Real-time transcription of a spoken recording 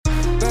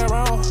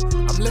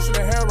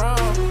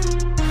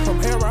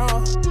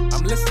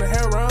listening to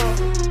hair on.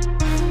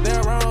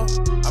 There on.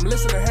 I'm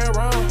listening to hair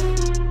on.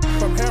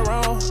 From hair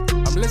on.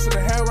 I'm listening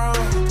to hair on.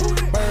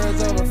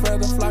 Birds of a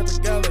feather flock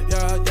together.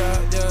 Yeah.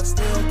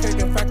 Still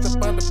kicking facts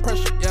up under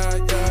pressure.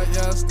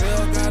 Yeah.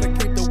 Still gotta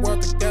keep the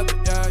world together.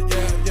 Yeah.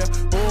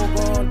 Who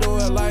gon' do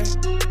it like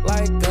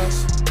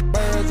us?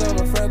 Birds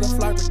of a feather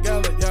flock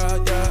together.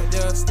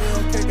 Yeah.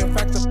 Still kicking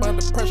facts up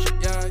under pressure.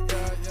 Yeah.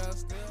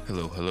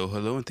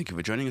 Hello, and thank you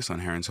for joining us on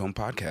Heron's Home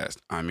Podcast.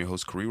 I'm your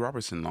host, Corey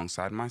Robertson,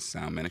 alongside my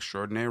sound man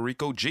extraordinaire,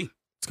 Rico G.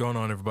 What's going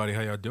on, everybody?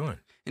 How y'all doing?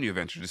 And you have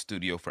entered the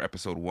studio for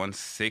episode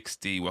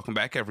 160. Welcome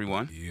back,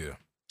 everyone. Yeah.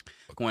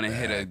 I want to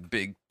hit a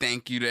big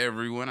thank you to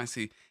everyone. I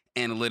see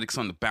analytics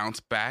on the bounce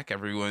back.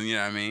 Everyone, you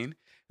know what I mean?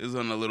 It was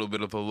on a little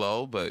bit of a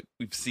lull, but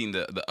we've seen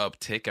the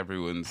uptick.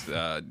 Everyone's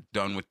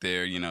done with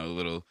their,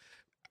 little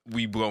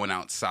we blowing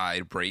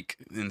outside break.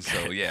 And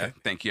so, yeah,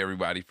 thank you,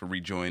 everybody, for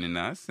rejoining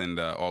us. And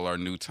all our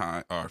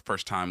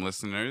first-time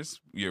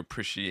listeners, you're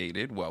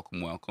appreciated.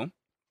 Welcome.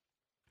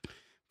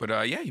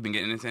 But, you've been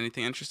getting into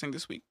anything interesting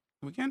this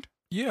weekend?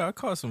 Yeah, I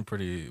caught some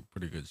pretty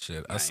good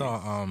shit. Nice. I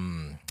saw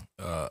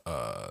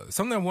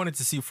something I wanted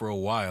to see for a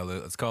while.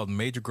 It's called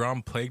Major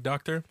Grom Plague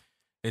Doctor.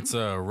 It's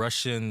a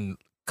Russian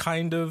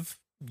kind of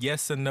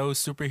yes and no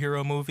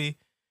superhero movie.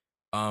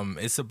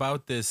 It's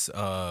about this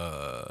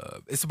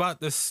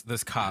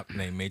cop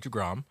named Major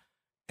Grom,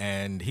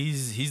 and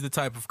he's the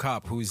type of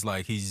cop who's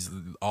like he's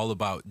all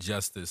about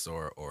justice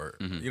or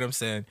you know what I'm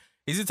saying?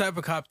 He's the type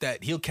of cop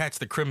that he'll catch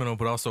the criminal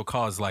but also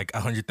cause like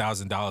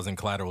 $100,000 in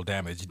collateral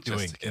damage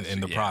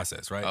in the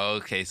process, right?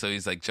 Okay, so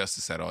he's like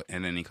justice at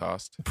any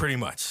cost. Pretty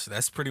much.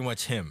 That's pretty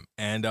much him.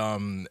 And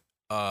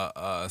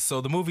so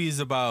the movie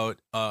is about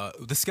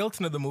the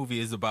skeleton of the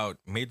movie is about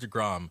Major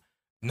Grom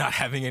not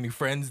having any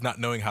friends, not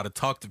knowing how to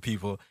talk to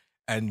people,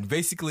 and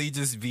basically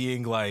just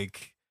being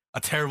like a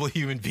terrible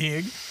human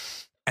being.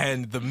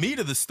 And the meat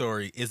of the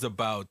story is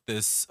about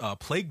this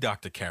Plague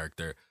Doctor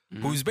character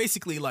who's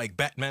basically like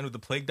Batman with the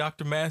Plague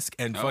Doctor mask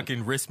and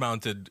fucking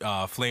wrist-mounted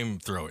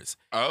flamethrowers.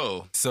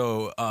 Oh.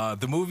 So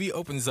the movie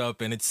opens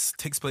up and it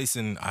takes place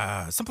in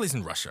someplace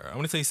in Russia. I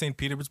want to say St.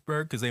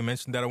 Petersburg because they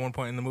mentioned that at one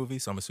point in the movie,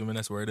 so I'm assuming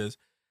that's where it is.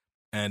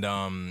 And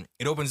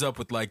it opens up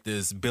with like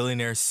this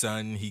billionaire's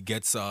son. He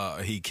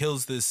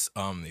kills this,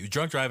 he was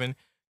drunk driving,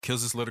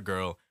 kills this little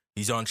girl.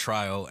 He's on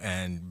trial,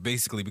 and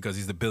basically because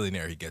he's the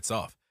billionaire, he gets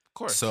off. Of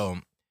course. So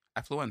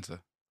affluenza.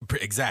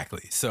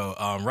 Exactly. So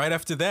right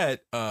after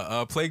that,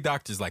 Plague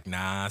Doctor's like,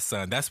 nah,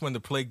 son. That's when the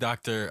Plague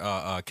Doctor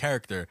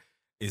character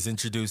is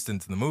introduced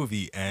into the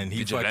movie, and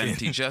he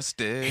Vigilante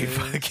justice. He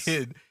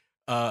fucking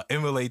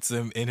immolates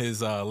him in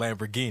his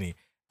Lamborghini.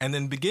 And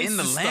then begins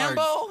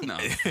Lambo? No.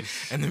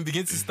 And then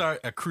begins to start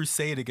a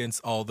crusade against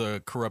all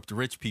the corrupt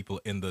rich people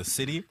in the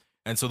city.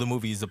 And so the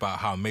movie is about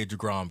how Major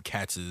Grom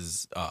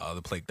catches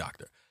the Plague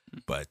Doctor.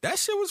 But that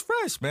shit was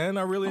fresh, man.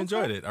 I really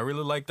enjoyed it. I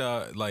really liked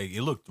it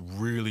looked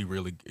really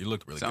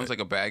good. Sounds like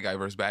a bad guy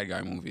versus bad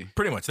guy movie.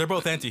 Pretty much. They're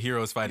both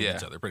anti-heroes fighting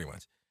each other, pretty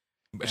much.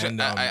 And,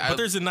 but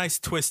there's a nice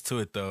twist to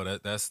it though.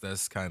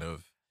 That's kind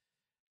of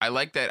I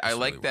like that. I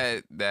like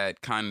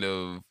that kind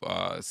of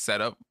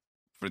setup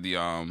for the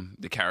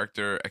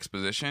character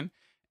exposition,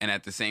 and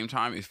at the same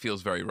time, it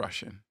feels very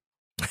Russian.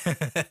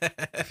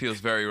 It feels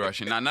very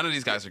Russian. Now, none of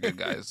these guys are good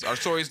guys. Our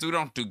stories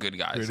don't do good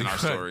guys in our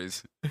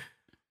stories.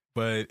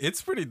 But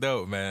it's pretty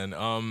dope, man.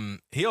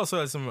 He also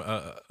has some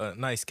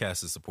nice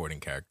cast of supporting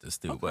characters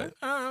too, but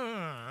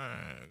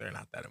they're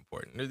not that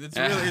important. It's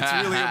really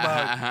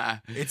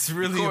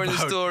about. The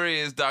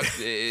story is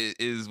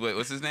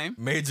what's his name?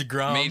 Major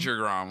Grom. Major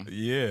Grom.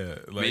 Yeah,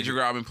 Major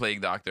Grom and Plague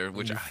Doctor.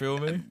 Which you feel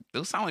me?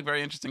 Those sound like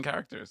very interesting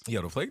characters.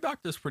 Yeah, the Plague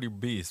Doctor's pretty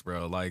beast,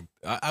 bro. Like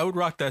I would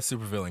rock that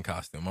supervillain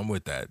costume. I'm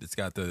with that. It's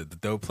got the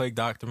dope Plague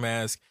Doctor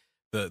mask.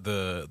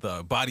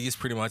 The body is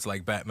pretty much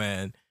like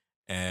Batman.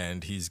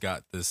 And he's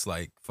got this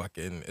like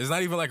fucking, it's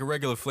not even like a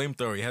regular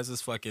flamethrower. He has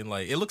this fucking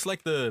like, it looks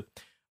like a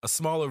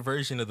smaller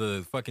version of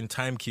the fucking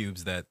time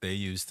cubes that they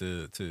use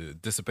to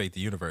dissipate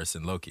the universe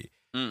in Loki.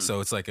 So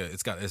it's like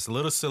it's got this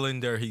little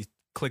cylinder. He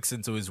clicks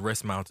into his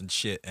wrist mount and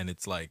shit. And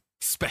it's like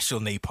special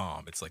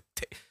napalm. It's like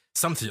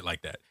some shit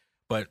like that.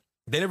 But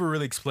they never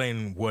really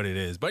explain what it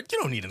is. But you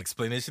don't need an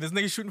explanation. This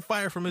nigga shooting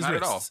fire from his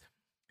wrists. Not at all.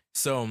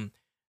 So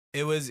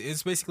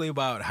it's basically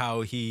about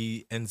how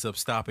he ends up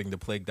stopping the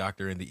Plague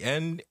Doctor in the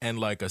end, and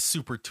like a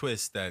super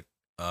twist that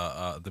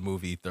the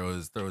movie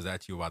throws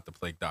at you about the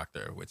Plague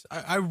Doctor, which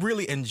I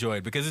really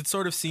enjoyed because it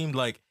sort of seemed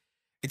like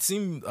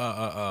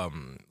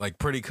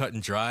pretty cut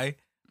and dry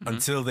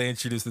until they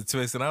introduced the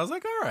twist, and I was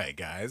like, all right,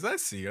 guys, I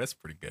see, that's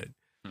pretty good.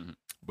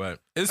 But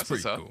it's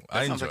pretty cool.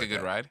 That sounds like a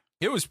good ride.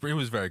 It was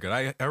very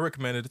good. I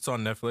recommend it. It's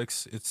on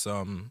Netflix. It's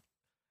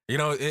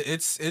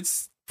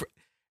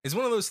it's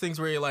one of those things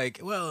where you're like,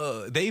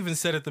 well, they even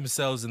said it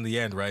themselves in the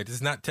end, right? It's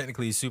not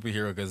technically a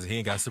superhero because he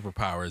ain't got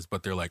superpowers,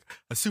 but they're like,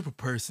 a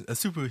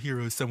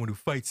superhero is someone who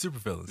fights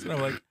supervillains. And I'm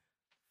like,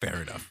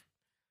 fair enough.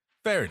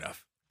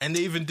 And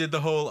they even did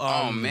the whole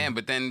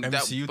but then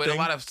MCU but thing.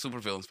 a lot of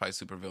supervillains fight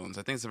supervillains.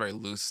 I think it's a very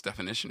loose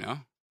definition,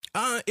 no?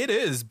 It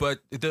is,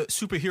 but the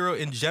superhero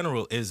in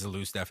general is a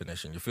loose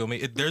definition. You feel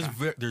me?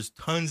 There's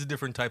tons of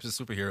different types of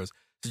superheroes.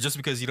 So just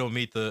because you don't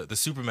meet the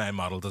Superman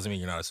model doesn't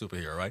mean you're not a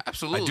superhero, right?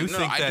 Absolutely.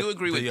 I do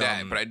agree with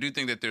that, but I do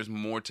think that there's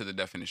more to the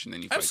definition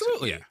than you.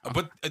 Absolutely. Yeah.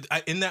 But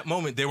in that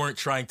moment, they weren't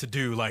trying to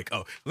do like,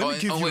 let me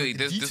give you a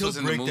detailed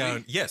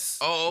breakdown. Yes.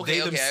 Oh, okay.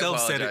 They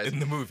themselves said it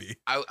in the movie.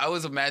 I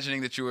was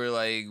imagining that you were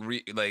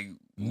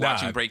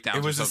watching breakdowns.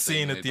 It was a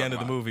scene at the end of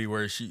the movie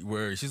where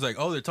she's like,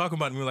 oh, they're talking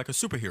about me like a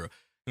superhero.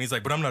 And he's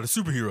like, but I'm not a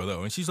superhero,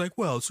 though. And she's like,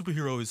 well, a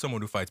superhero is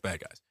someone who fights bad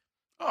guys.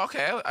 Oh,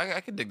 okay.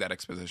 I could dig that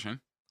exposition.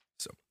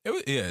 So,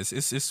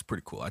 it's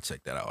pretty cool. I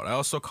checked that out. I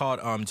also caught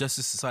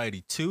Justice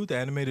Society 2, the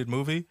animated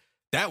movie.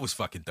 That was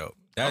fucking dope.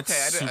 That's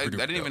okay, I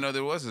didn't even know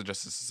there was a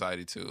Justice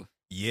Society 2.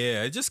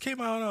 Yeah, it just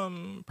came out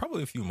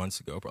probably a few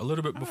months ago. A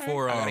little bit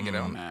before. Right. I gotta get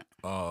on that.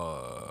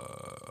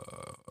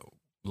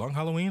 Long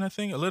Halloween, I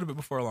think. A little bit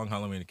before Long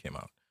Halloween it came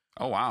out.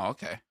 Oh, wow.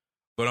 Okay.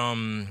 But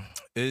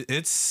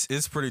it's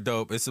pretty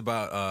dope. It's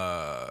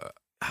about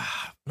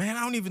man, I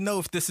don't even know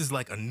if this is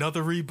like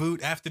another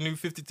reboot after New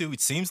 52.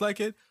 It seems like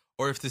it,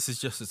 or if this is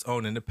just its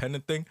own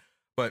independent thing.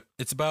 But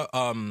it's about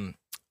you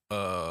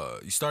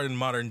start in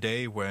modern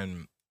day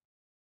when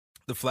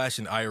the Flash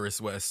and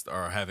Iris West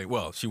are having,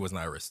 well, she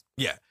wasn't Iris.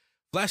 Yeah.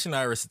 Flash and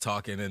Iris are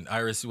talking, and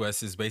Iris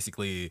West is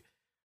basically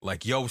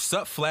like, yo, what's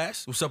up,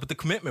 Flash? What's up with the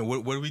commitment?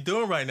 What are we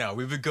doing right now?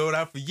 We've been going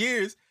out for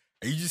years.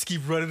 And you just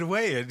keep running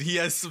away. And he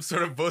has some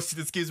sort of bullshit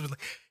excuse. Like,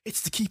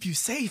 it's to keep you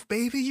safe,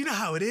 baby. You know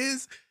how it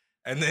is.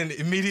 And then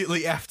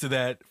immediately after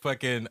that,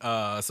 fucking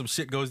some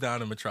shit goes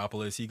down in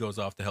Metropolis. He goes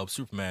off to help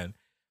Superman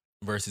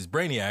versus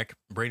Brainiac.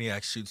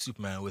 Brainiac shoots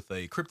Superman with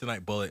a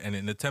kryptonite bullet. And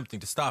in attempting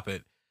to stop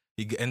it,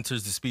 he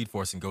enters the Speed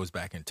Force and goes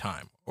back in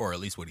time. Or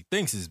at least what he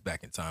thinks is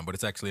back in time. But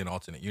it's actually an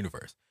alternate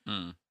universe.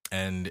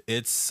 And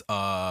it's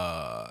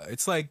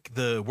like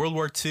the World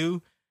War II.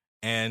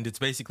 And it's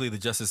basically the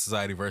Justice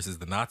Society versus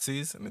the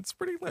Nazis. And it's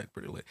pretty lit.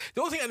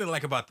 The only thing I didn't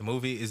like about the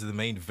movie is the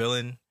main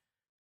villain.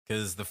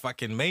 Because the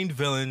fucking main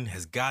villain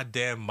has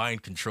goddamn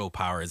mind control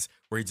powers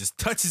where he just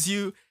touches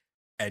you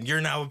and you're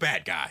now a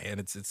bad guy.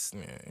 And it's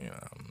you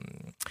know,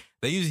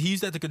 he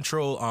used that to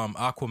control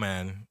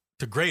Aquaman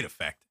to great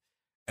effect.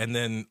 And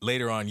then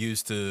later on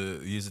use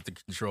it to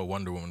control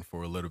Wonder Woman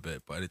for a little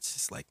bit. But it's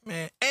just like,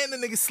 man. And the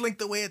nigga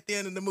slinked away at the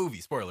end of the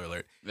movie. Spoiler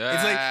alert. It's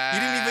like he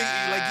didn't even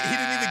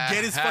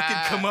get his fucking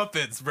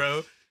comeuppance,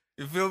 bro.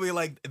 You feel me?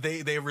 Like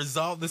they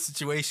resolved the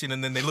situation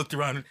and then they looked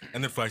around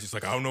and then Flash is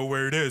like, I don't know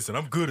where it is, and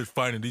I'm good at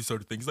finding these sort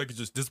of things. Like it's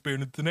just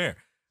disappearing into thin air.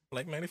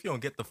 Like, man, if you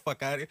don't get the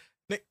fuck out of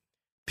here.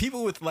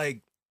 People with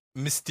like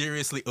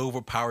mysteriously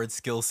overpowered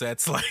skill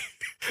sets, like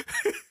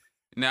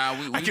now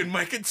I can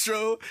mind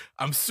control.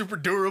 I'm super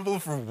durable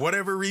for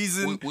whatever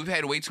reason. We've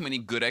had way too many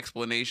good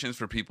explanations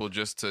for people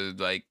just to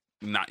like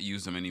not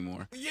use them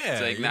anymore. Yeah,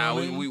 it's like now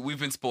we've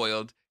been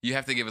spoiled. You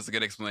have to give us a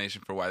good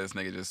explanation for why this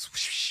nigga just.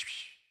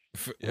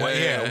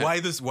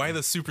 Why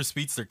the super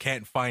speedster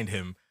can't find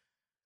him.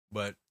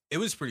 But it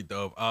was pretty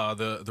dope.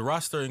 The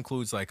roster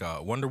includes like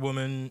a Wonder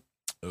Woman,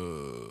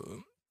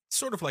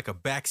 sort of like a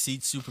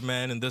backseat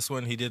Superman. In this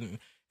one, he didn't.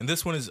 And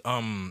this one is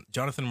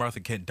Jonathan Martha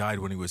Kent died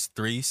when he was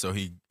 3, so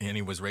he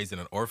was raised in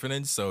an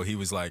orphanage. So he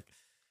was like,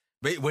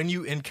 when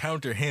you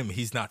encounter him,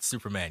 he's not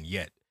Superman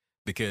yet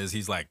because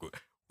he's like,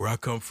 where I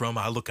come from,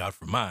 I look out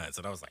for mine.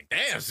 And I was like,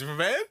 damn,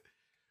 Superman.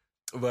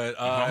 But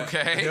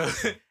okay. You know,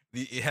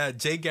 it had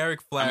Jay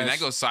Garrick Flash. I mean, that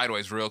goes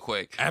sideways real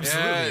quick.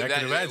 Absolutely, I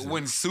can imagine.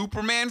 When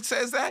Superman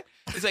says that,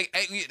 it's like,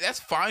 hey, that's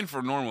fine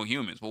for normal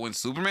humans. But when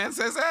Superman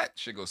says that,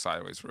 shit goes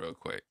sideways real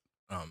quick.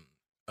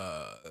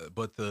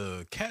 But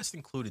the cast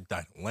included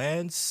Dinah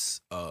Lance,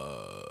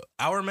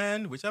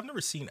 Hourman, which I've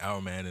never seen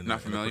Hourman in a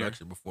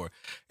production before.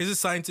 He's a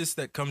scientist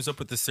that comes up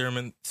with the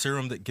serum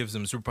that gives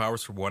him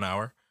superpowers for 1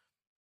 hour.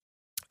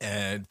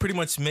 And pretty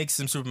much makes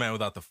him Superman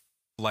without the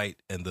flight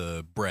and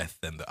the breath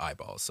and the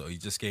eyeballs. So he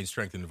just gains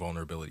strength and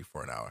vulnerability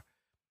for an hour.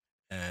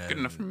 And good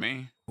enough for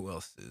me. Who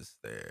else is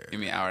there? Give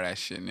me an hour of that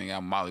shit, nigga.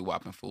 I'm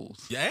molly-whopping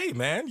fools. Yeah, hey,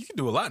 man, you can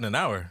do a lot in an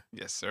hour.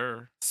 Yes,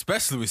 sir.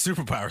 Especially with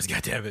superpowers,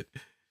 goddammit.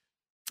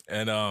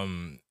 And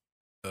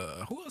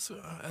who else?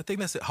 I think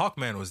that's it.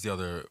 Hawkman was the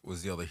other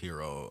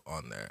hero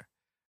on there.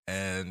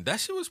 And that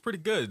shit was pretty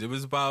good. It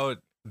was about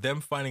them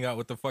finding out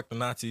what the fuck the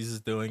Nazis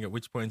is doing, at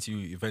which point you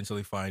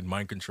eventually find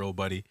Mind Control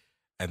Buddy.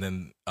 And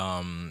then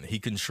he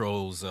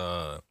controls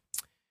Aquaman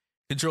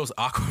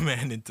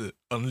into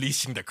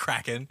unleashing the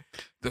Kraken.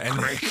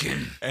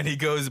 Kraken. And he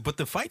goes, but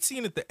the fight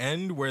scene at the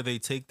end where they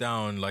take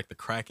down like the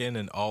Kraken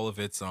and all of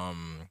its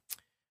and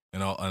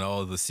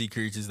all of the sea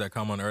creatures that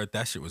come on Earth,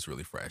 that shit was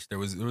really fresh. There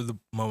was a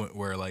moment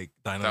where like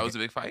that was a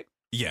big fight?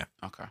 Yeah.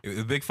 Okay.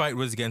 The big fight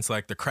was against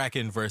like the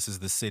Kraken versus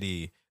the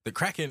city. The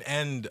Kraken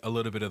and a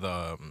little bit of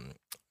the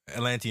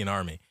Atlantean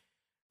army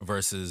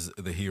versus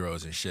the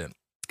heroes and shit.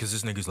 Because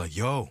this nigga's like,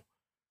 yo,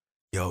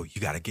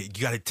 you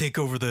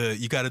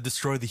gotta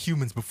destroy the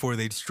humans before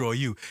they destroy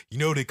you. You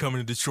know they coming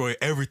to destroy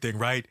everything,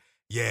 right?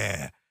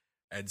 Yeah.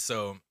 And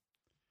so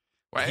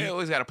why you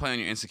always gotta play on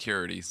your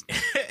insecurities?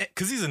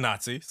 Because he's a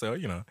Nazi, so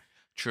you know.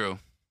 True.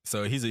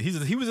 So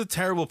he was a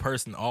terrible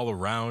person all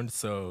around.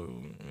 So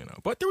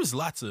but there was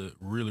lots of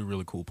really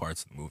really cool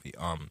parts of the movie.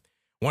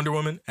 Wonder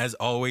Woman, as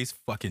always,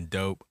 fucking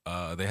dope.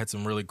 They had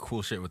some really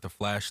cool shit with the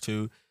Flash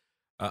too.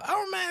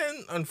 Iron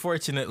Man,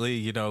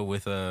 unfortunately,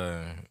 with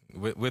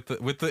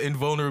the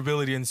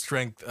invulnerability and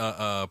strength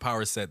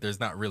power set, there's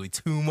not really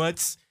too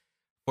much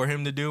for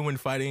him to do when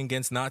fighting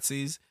against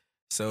Nazis.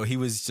 So he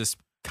was just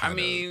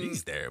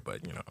he's there, but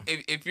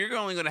if you're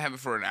only gonna have it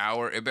for an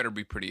hour, it better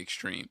be pretty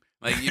extreme.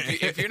 Like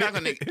if you're not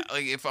gonna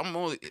if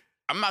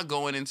I'm not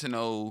going into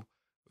no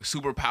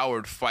super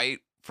powered fight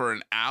for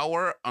an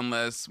hour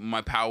unless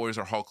my powers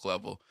are Hulk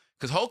level.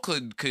 Because Hulk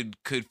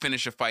could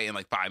finish a fight in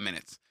like 5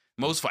 minutes.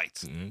 Most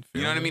fights. You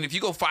know what I mean? If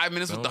you go 5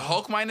 minutes with the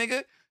Hulk, my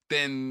nigga,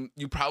 then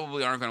you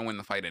probably aren't gonna win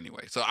the fight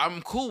anyway. So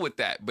I'm cool with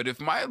that. But if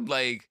my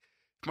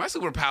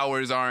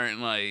superpowers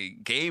aren't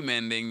like game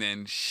ending,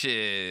 then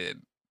shit.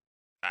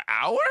 An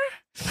hour?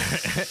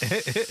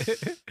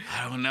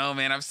 I don't know,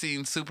 man. I've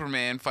seen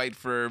Superman fight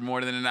for more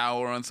than an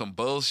hour on some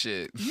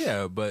bullshit.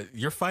 Yeah, but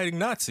you're fighting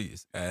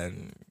Nazis,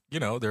 and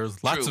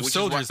there's lots of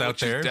soldiers out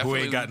there who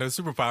ain't got no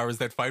superpowers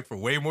that fight for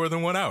way more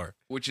than 1 hour.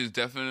 Which is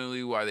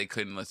definitely why they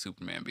couldn't let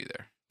Superman be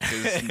there.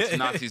 Because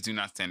Nazis do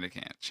not stand a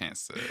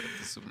chance to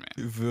Superman.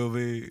 You feel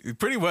me?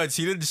 Pretty much,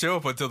 he didn't show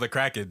up until the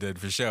Kraken did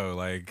for sure.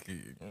 Like,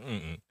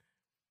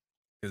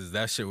 because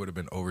that shit would have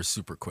been over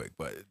super quick.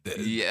 But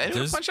it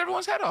would punch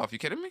everyone's head off. You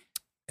kidding me?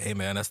 Hey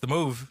man, that's the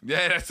move.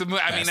 Yeah, that's the move.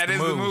 I mean, that is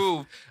the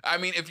move. I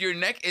mean, if your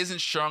neck isn't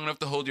strong enough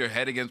to hold your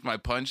head against my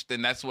punch,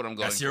 then that's what I'm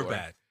going for. That's your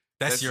bad.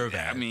 That's your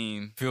bad. I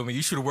mean, feel me?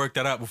 You should have worked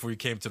that out before you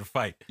came to the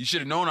fight. You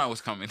should have known I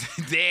was coming.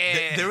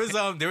 Damn.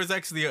 There was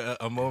actually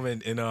a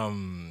moment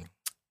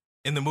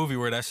in the movie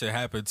where that shit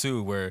happened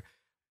too, where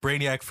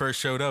Brainiac first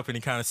showed up and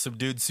he kind of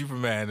subdued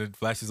Superman, and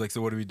Flash is like,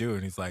 "So what do we do?"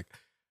 And he's like,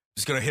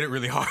 "Just gonna hit it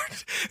really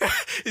hard."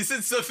 He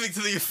said something to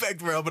the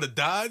effect where I'm gonna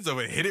dodge, I'm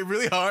gonna hit it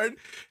really hard,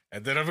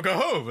 and then I'm gonna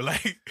go home.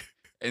 Like,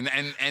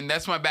 and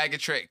that's my bag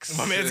of tricks.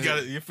 My man's got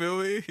it. You feel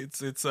me?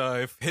 It's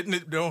if hitting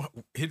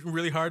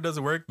really hard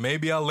doesn't work,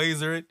 maybe I'll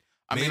laser it.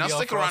 I mean, I'll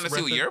stick around to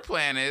see what your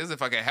plan is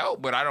if I can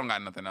help, but I don't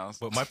got nothing else.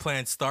 But my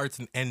plan starts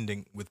and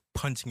ending with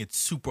punching it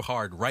super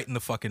hard right in the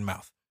fucking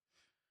mouth.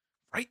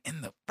 Right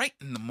in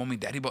the mommy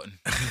daddy button.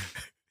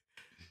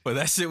 But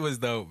that shit was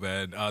dope,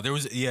 man. There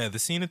was the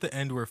scene at the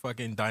end where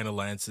fucking Dinah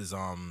Lance's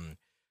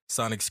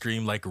Sonic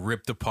Scream like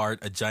ripped apart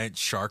a giant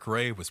shark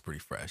ray was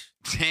pretty fresh.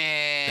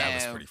 Damn, that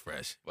was pretty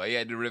fresh. Well, you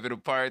had to rip it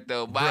apart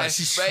though.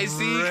 She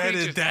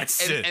shredded that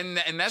shit.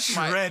 And that's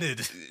shredded.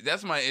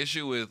 That's my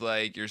issue with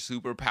like your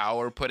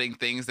superpower putting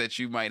things that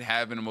you might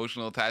have an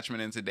emotional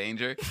attachment into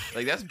danger.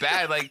 Like that's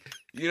bad. Like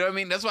you know what I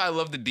mean? That's why I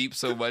love the Deep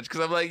so much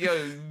because I'm like,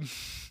 yo,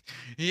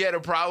 he had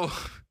a problem.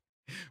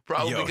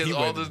 Probably because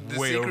all the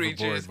sea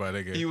creatures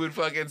he would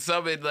fucking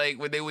summon like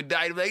when they would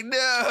die. He'd be like, no,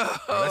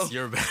 oh, that's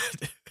your bad.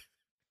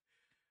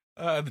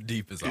 The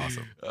Deep is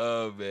awesome.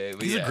 Oh man,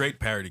 he's a great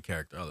parody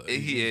character.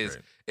 He is.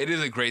 Great. It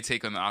is a great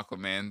take on the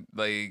Aquaman.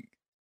 Like,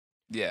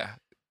 yeah,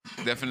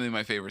 definitely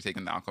my favorite take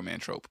on the Aquaman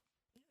trope.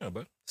 Yeah,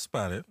 but that's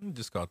about it. We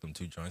just got them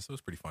 2 joints. It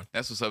was pretty fun.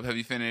 That's what's up. Have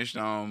you finished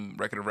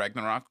Record of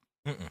Ragnarok?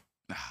 I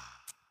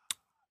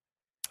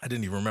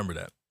didn't even remember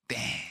that. Damn,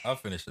 I'll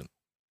finish it.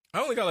 I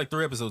only got like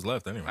 3 episodes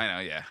left anyway. I know,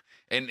 yeah.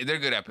 And they're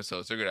good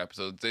episodes.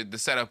 The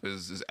setup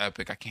is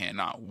epic. I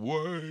cannot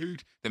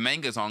wait. The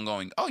manga's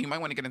ongoing. Oh, you might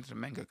want to get into the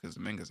manga because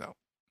the manga's out.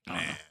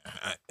 Man,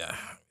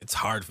 it's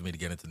hard for me to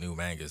get into new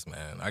mangas,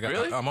 man.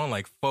 Really? I'm on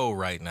like Foe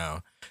right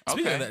now.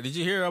 Speaking of that, did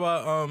you hear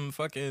about I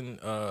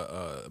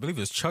believe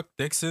it was Chuck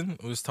Dixon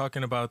was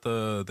talking about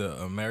the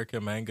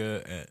American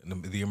manga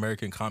and the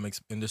American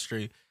comics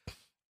industry.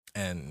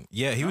 And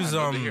yeah, he was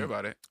to hear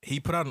about it.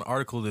 He put out an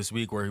article this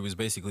week where he was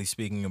basically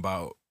speaking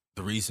about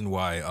the reason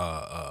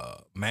why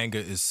manga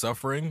is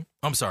suffering.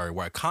 I'm sorry,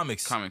 why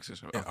comics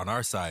is on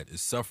our side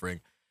is suffering,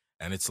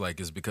 and it's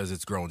because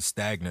it's grown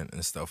stagnant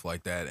and stuff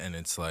like that. And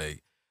it's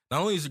like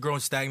not only is it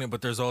growing stagnant,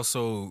 but there's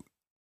also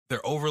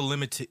they're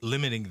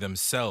limiting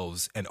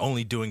themselves and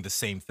only doing the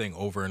same thing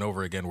over and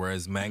over again.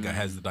 Whereas manga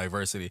has the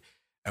diversity.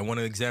 And one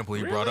example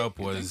he brought up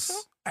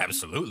was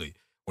absolutely.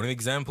 One of the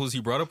examples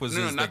he brought up was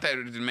not that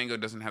the manga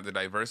doesn't have the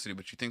diversity,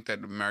 but you think that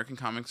American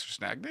comics are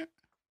stagnant?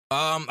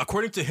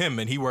 According to him,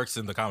 and he works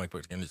in the comic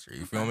book industry.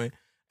 You feel me?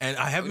 And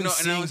I haven't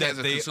seen that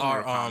they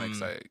are.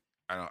 Comics,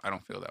 I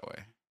don't feel that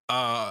way.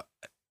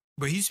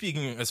 But he's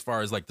speaking as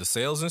far as like the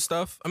sales and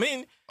stuff. I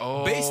mean,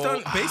 based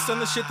on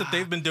the shit that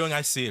they've been doing,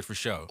 I see it for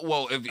sure.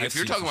 Well, if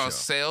you're talking about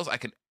sales, I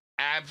can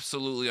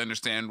absolutely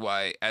understand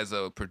why, as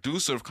a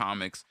producer of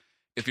comics,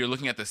 if you're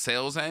looking at the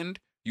sales end,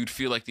 you'd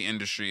feel like the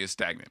industry is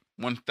stagnant.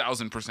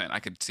 1,000%. I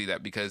could see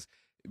that because,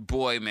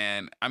 boy,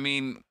 man, I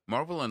mean,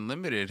 Marvel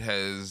Unlimited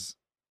has.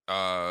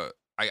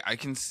 I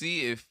can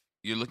see if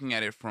you're looking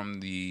at it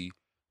from the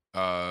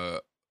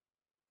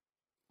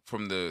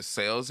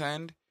sales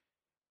end,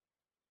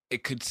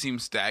 it could seem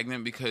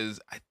stagnant because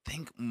I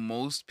think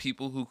most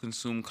people who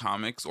consume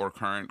comics or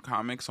current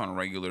comics on a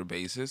regular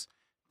basis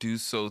do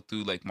so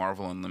through like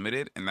Marvel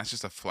Unlimited, and that's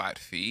just a flat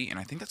fee. And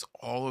I think that's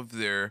all of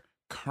their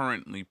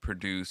currently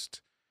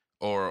produced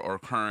or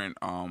current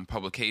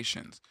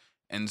publications.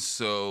 And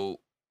so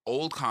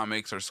old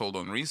comics are sold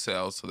on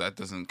resales, so that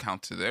doesn't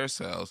count to their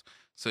sales.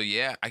 So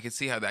yeah, I can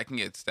see how that can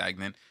get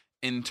stagnant.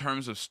 In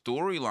terms of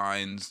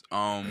storylines,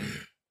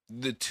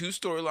 the two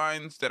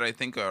storylines that I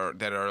think are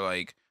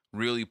like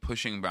really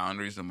pushing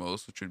boundaries the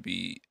most, which would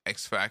be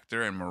X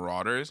Factor and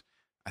Marauders,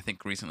 I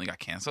think recently got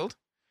canceled.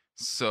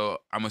 So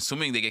I'm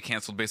assuming they get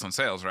canceled based on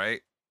sales,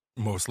 right?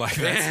 Most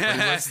likely.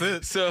 That's pretty much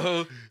it.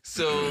 So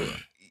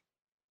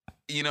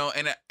you know,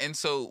 and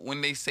so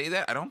when they say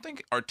that, I don't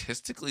think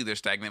artistically they're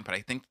stagnant, but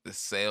I think the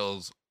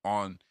sales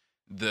on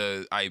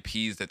the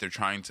IPs that they're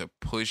trying to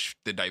push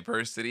the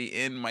diversity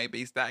in might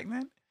be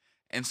stagnant.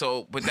 And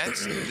so, but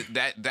that's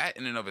that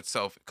in and of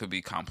itself could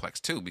be complex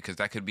too, because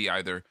that could be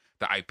either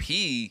the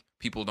IP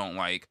people don't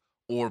like,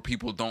 or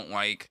people don't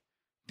like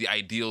the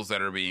ideals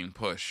that are being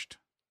pushed.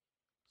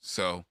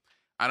 So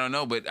I don't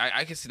know, but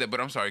I can see that.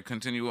 But I'm sorry,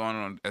 continue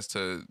on as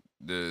to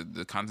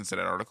the contents of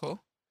that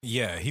article.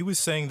 Yeah, he was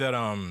saying that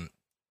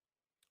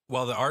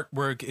while the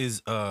artwork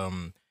is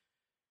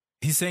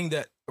he's saying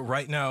that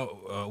right now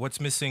what's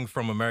missing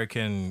from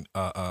American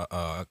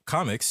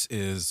comics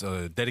is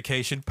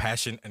dedication,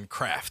 passion, and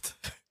craft.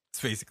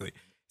 It's basically,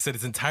 he said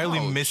it's entirely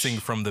missing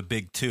from the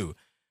big two,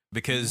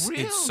 because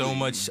it's so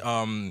much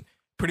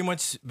pretty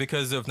much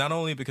because of not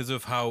only because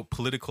of how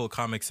political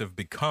comics have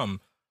become,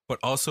 but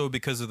also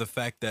because of the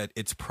fact that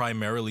it's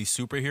primarily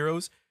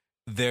superheroes.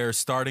 They're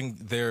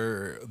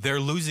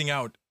losing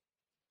out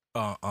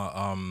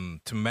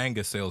to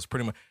manga sales.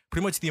 Pretty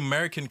much the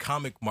American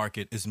comic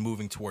market is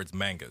moving towards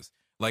mangas.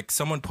 Like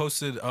someone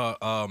posted I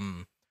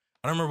don't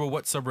remember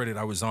what subreddit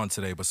I was on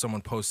today, but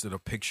someone posted a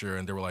picture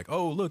and they were like,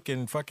 "Oh, look,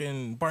 in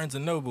fucking Barnes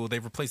and Noble,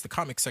 they've replaced the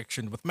comic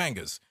section with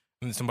mangas."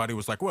 And somebody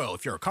was like, "Well,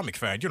 if you're a comic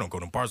fan, you don't go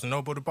to Barnes and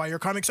Noble to buy your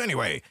comics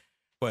anyway."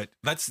 But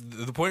that's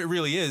the point.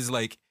 Really is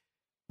like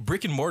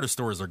brick and mortar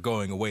stores are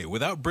going away.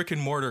 Without brick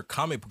and mortar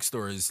comic book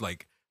stores,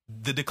 like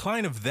the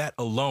decline of that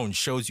alone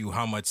shows you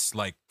how much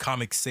like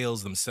comic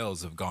sales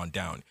themselves have gone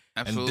down.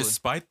 Absolutely. And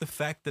despite the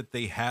fact that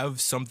they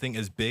have something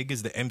as big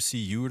as the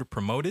MCU to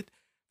promote it,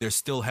 they're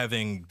still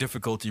having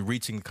difficulty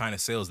reaching the kind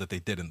of sales that they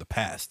did in the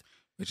past.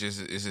 Which is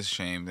a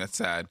shame. That's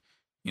sad,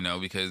 you know,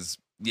 because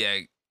yeah,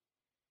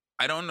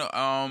 I don't know.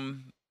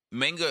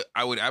 Manga,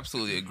 I would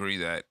absolutely agree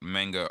that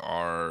manga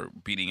are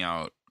beating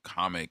out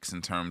comics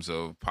in terms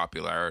of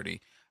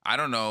popularity. I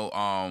don't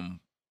know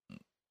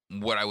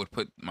what I would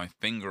put my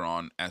finger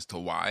on as to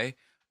why.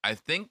 I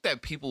think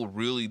that people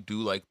really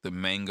do like the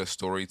manga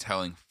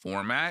storytelling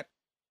format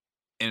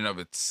in and of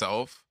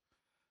itself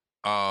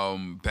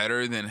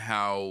better than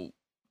how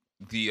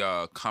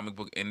the comic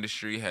book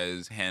industry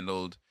has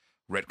handled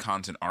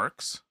retcons and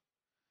arcs.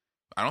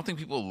 I don't think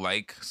people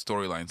like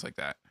storylines like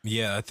that.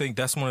 Yeah, I think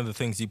that's one of the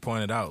things he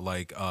pointed out.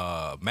 Like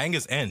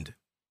mangas end.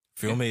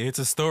 Feel me? It's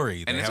a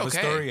story. They have a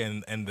story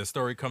and the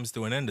story comes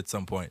to an end at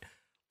some point.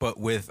 But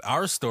with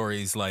our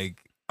stories,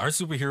 like our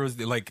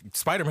superheroes, like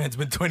Spider-Man's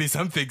been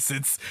 20-something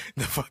since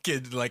the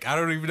fucking, like, I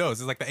don't even know,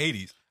 since like the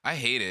 80s. I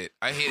hate it.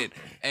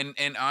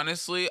 And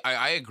honestly,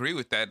 I agree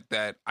with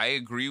that. I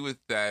agree with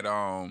that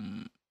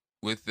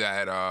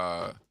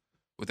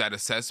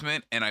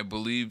assessment. And I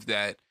believe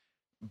that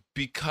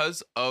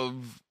because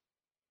of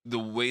the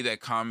way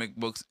that comic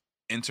books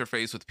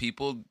interface with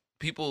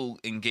people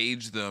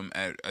engage them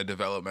at a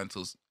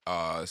developmental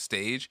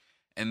stage.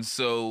 And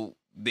so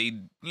they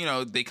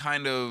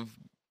kind of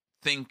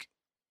think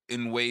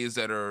in ways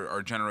that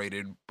are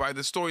generated by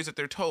the stories that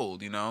they're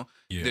told, you know,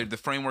 they're the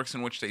frameworks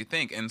in which they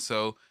think. And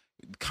so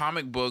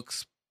comic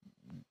books,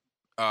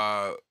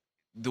 the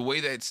way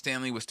that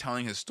Stan Lee was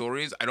telling his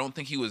stories, I don't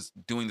think he was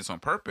doing this on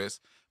purpose,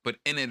 but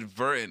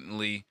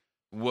inadvertently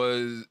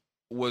was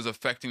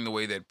affecting the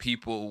way that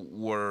people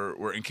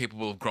were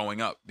incapable of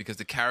growing up, because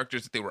the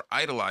characters that they were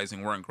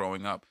idolizing weren't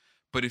growing up.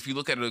 But if you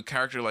look at a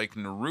character like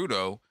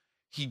Naruto,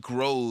 he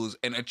grows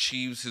and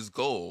achieves his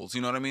goals.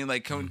 You know what I mean?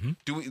 Like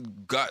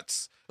doing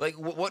Guts. Like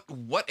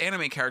what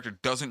anime character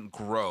doesn't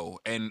grow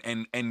and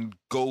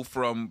go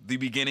from the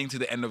beginning to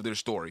the end of their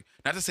story?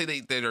 Not to say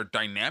they are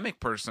dynamic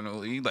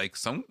personally. Like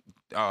some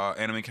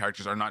anime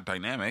characters are not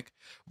dynamic,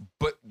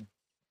 but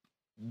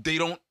they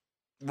don't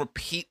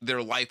repeat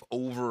their life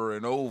over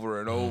and over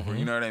and over.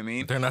 You know what I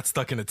mean? They're not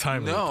stuck in a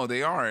time loop. No,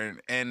 they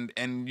aren't. And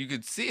you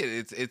could see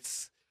it.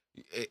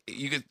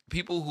 You could,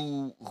 people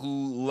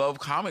who love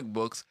comic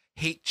books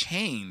hate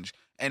change,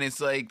 and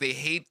it's like they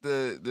hate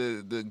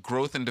the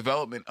growth and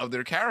development of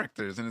their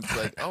characters, and it's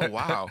like, oh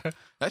wow,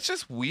 that's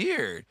just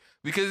weird,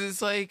 because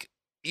it's like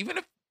even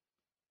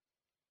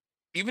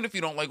if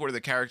you don't like where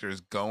the character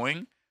is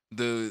going,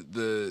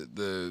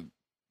 the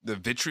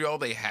vitriol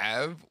they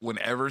have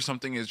whenever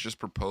something is just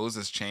proposed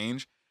as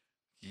change,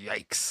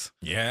 yikes.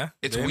 Yeah,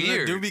 it's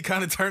weird. Do be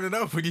kind of turning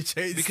up when you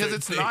change, because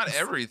it's not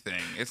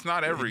everything. It's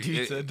not every.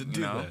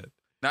 That.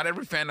 Not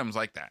every fandom's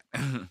like that.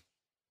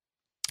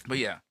 But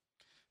yeah,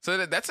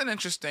 so that's an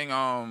interesting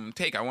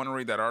take. I want to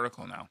read that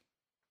article now.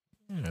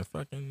 Yeah,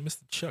 fucking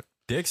Mr. Chuck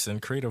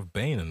Dixon, creative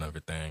Bane and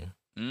everything.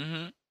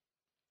 Mm-hmm.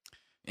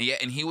 Yeah,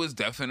 and he was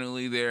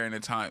definitely there in a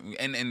time.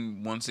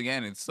 And once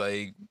again, it's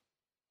like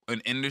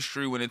an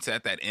industry when it's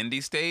at that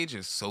indie stage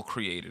is so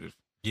creative.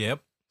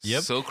 Yep.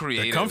 So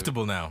creative. They're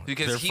comfortable now.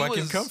 Because they're he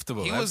fucking was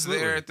comfortable. He was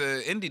there at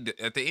the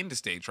indie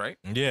stage, right?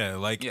 Yeah,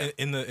 like Yeah.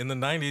 in the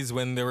 90s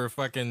when they were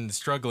fucking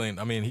struggling.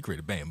 I mean, he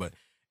created Bane, but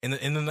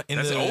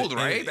That's old,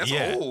 right? That's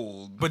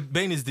old. But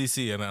Bane is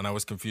DC, and I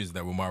was confused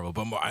that with Marvel.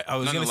 But I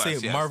was gonna say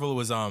Nonetheless, yes. Marvel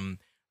was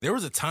There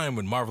was a time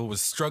when Marvel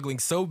was struggling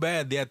so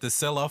bad they had to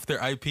sell off their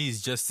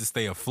IPs just to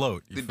stay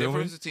afloat. You The feel me?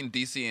 difference between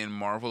DC and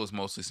Marvel is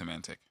mostly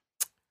semantic.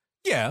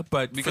 Yeah,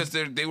 but Because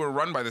they were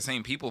run by the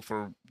same people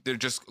they're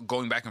just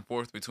going back and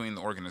forth between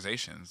the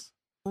organizations.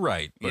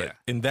 right. But Yeah.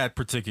 in that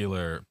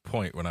particular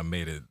point when I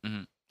made it,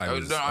 Mhm. I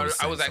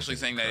was actually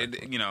saying that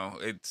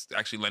it's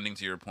actually lending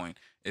to your point.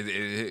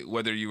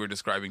 Whether you were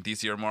describing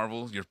DC or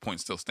Marvel, your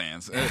point still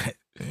stands.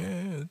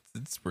 yeah,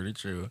 it's pretty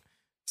true.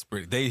 It's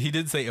pretty. He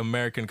did say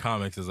American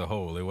comics as a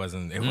whole. It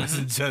wasn't. It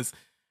wasn't just.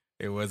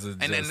 It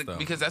wasn't. And just, then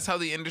because that's how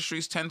the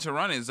industries tend to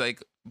run is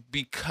like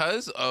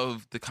because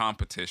of the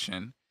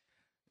competition,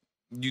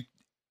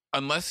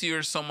 unless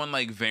you're someone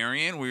like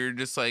Variant where you're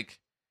just like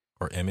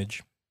or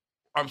Image.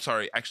 I'm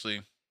sorry,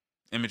 actually,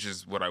 Image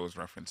is what I was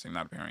referencing,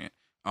 not Variant.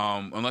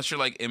 Unless you're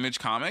like Image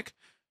Comic,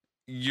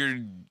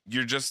 you're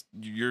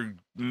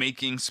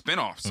making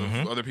spin-offs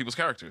of other people's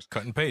characters.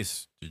 Cut and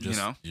paste.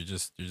 You're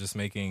just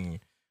making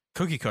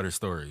cookie cutter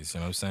stories. You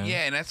know what I'm saying?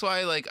 Yeah, and that's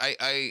why like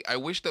I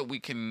wish that we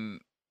can,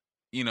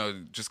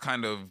 just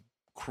kind of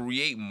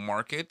create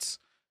markets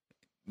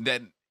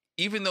that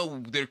even though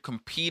they're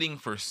competing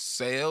for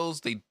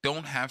sales, they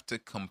don't have to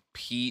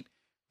compete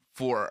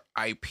for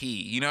IP.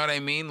 You know what I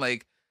mean?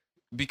 Like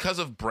because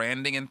of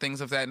branding and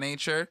things of that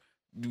nature,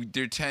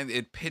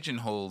 it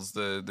pigeonholes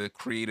the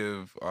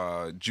creative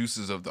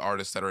juices of the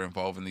artists that are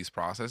involved in these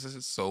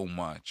processes so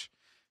much,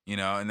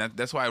 and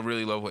that's why I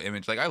really love what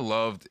Image. Like I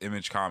loved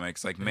Image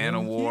comics, like Man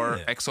of War,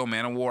 Exo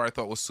Man of War. I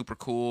thought was super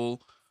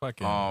cool.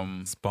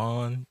 Fucking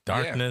Spawn,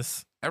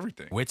 Darkness,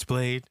 everything,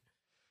 Witchblade.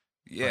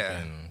 Yeah.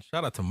 Fucking,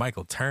 shout out to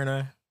Michael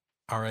Turner,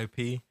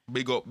 R.I.P.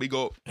 Big up.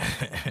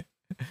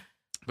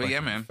 But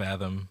yeah, man.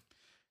 Fathom.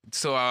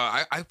 So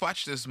I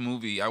watched this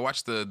movie. I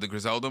watched the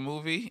Griselda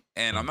movie,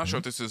 and I'm not sure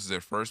if this is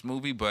their first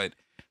movie, but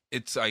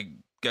it's I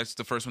guess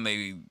the first one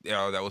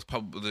that was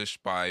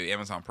published by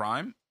Amazon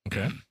Prime.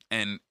 Okay,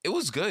 and it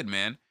was good,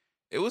 man.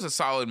 It was a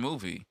solid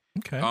movie.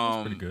 Okay,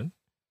 that's pretty good.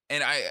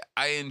 And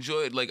I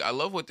enjoyed I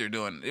love what they're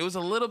doing. It was a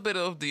little bit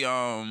of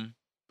the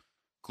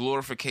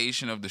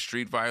glorification of the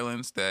street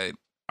violence that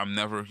I'm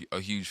never a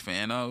huge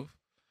fan of,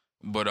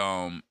 but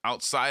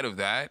outside of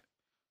that,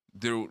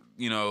 there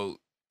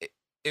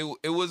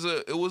It was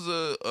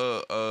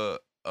a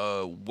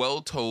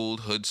well told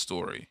hood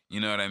story. You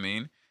know what I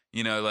mean?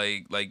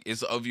 Like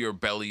it's of your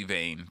belly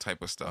vein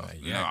type of stuff.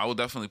 Yeah. I will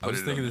definitely put it. I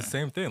was thinking there. the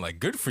same thing. Like,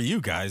 good for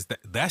you guys.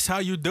 That's how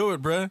you do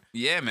it, bruh.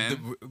 Yeah,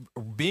 man.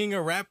 Being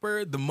a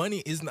rapper, the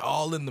money isn't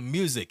all in the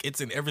music.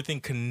 It's in everything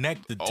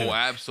connected to it. Oh,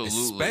 absolutely.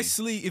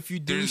 Especially if you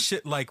do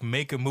shit like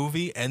make a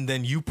movie and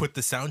then you put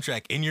the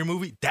soundtrack in your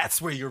movie. That's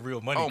where your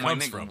real money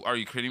comes from. Are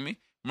you kidding me?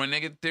 My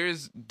nigga,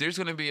 there's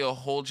gonna be a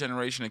whole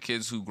generation of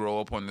kids who grow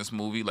up on this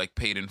movie, like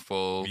Paid in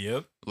Full,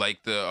 Yep,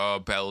 like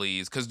the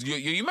Bellies, because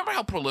you remember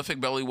how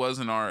prolific Belly was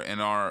in our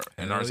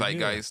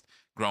zeitgeist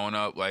growing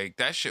up. Like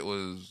that shit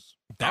was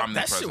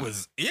that shit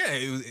was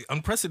it was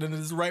unprecedented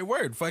is the right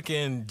word.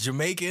 Fucking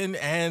Jamaican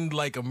and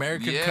like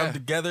American come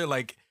together,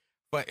 like,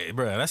 but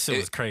bro, that shit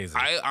was crazy.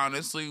 I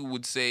honestly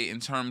would say in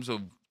terms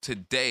of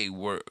today,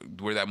 where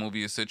that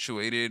movie is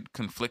situated,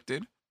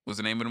 Conflicted was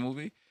the name of the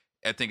movie.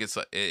 I think it's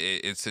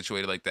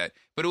situated like that.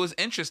 But it was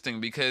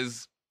interesting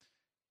because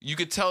you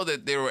could tell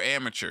that they were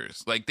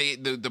amateurs. Like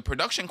the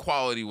production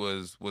quality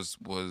was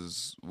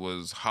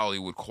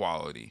Hollywood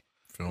quality.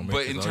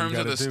 But in terms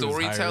of the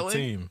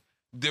storytelling,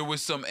 there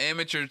was some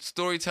amateur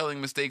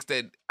storytelling mistakes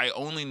that I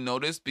only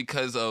noticed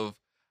because of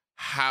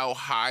how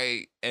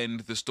high end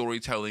the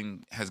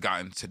storytelling has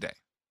gotten today.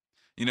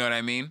 You know what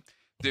I mean?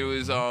 There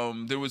was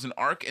an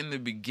arc in the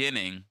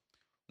beginning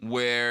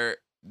where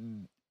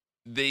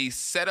they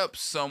set up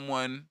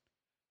someone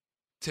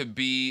to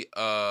be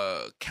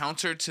a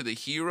counter to the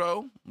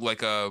hero,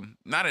 like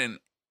not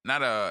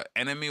a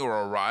enemy or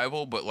a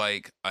rival, but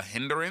like a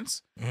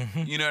hindrance.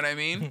 You know what I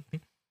mean?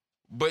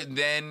 But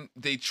then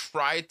they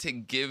tried to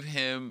give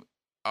him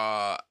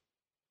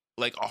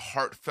like a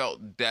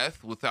heartfelt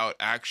death without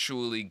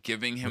actually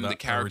giving him the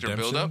character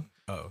buildup.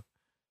 Oh.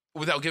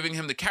 Without giving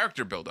him the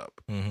character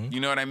buildup. You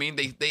know what I mean?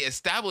 They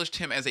established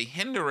him as a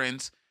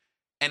hindrance,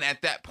 and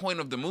at that point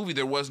of the movie,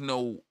 there was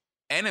no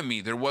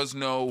enemy, there was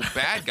no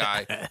bad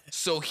guy,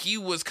 so he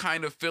was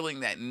kind of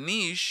filling that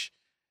niche.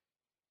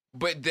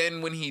 But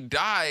then when he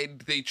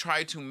died, they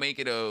tried to make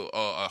it a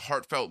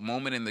heartfelt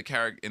moment in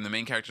the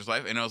main character's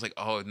life, and I was like,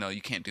 oh no,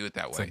 you can't do it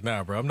that way. It's like,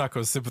 nah, bro, I'm not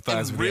going to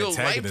sympathize in with real the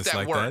antagonist life that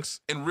like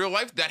works. In real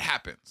life, that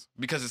happens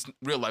because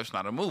real life's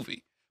not a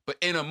movie. But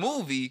in a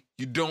movie,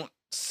 you don't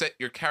set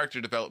your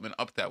character development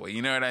up that way.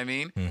 You know what I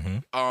mean?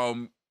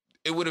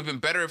 It would have been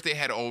better if they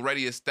had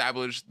already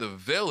established the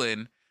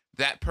villain.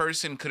 That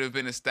person could have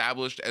been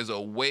established as a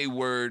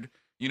wayward,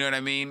 you know what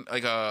I mean?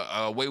 Like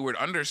a wayward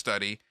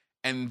understudy.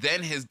 and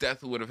then his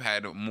death would have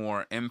had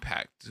more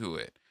impact to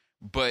it.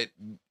 But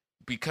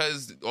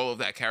because all of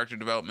that character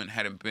development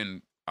hadn't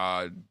been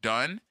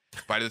done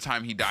by the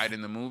time he died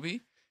in the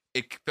movie,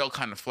 it felt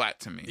kind of flat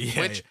to me.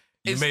 Yeah, which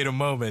you made a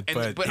moment,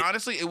 but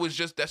honestly,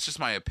 that's just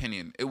my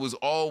opinion. It was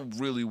all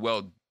really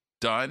well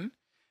done.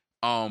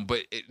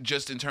 But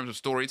just in terms of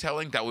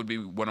storytelling, that would be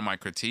one of my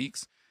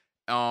critiques.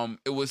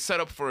 It was set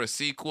up for a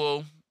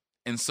sequel,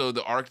 and so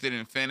the arc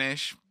didn't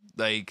finish.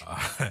 Like,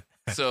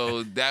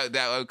 so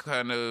that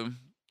kind of.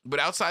 But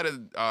outside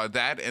of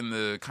that and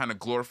the kind of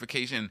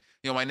glorification,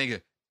 my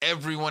nigga,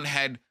 everyone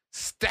had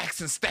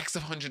stacks and stacks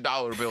of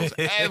 $100 bills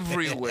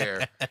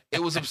everywhere.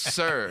 It was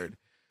absurd.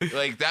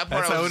 Like that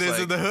part. That's how it is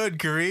in the hood,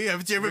 Kareem.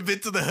 Haven't you ever been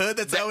to the hood?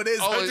 That's how it is.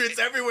 Hundreds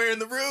everywhere in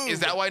the room. Is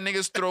that why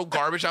niggas throw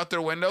garbage out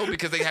their window?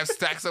 Because they have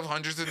stacks of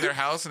hundreds in their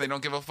house and they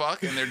don't give a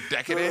fuck and they're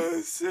decadent?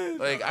 Oh, shit.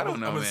 Like, I don't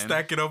know, I'm gonna man.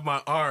 stack it up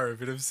my arm.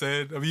 You know what I'm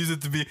saying? I'm using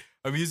it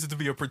to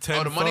be a pretend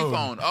Oh, the money phone.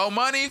 phone. Oh,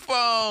 money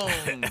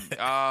phone.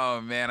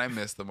 Oh man, I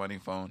missed the money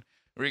phone.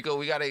 Rico,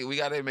 we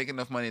gotta make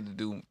enough money to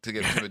do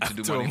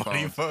To a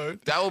money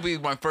phone. That will be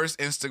my first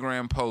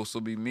Instagram post.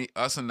 Will be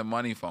us and the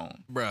money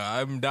phone. Bruh,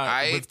 I'm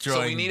not withdrawing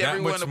So we need that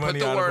everyone much to put money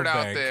the out word of a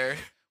out bank. there.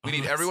 We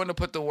need everyone to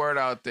put the word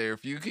out there.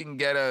 If you can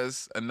get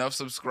us enough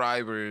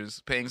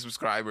subscribers, paying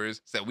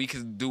subscribers, so that we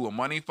can do a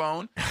money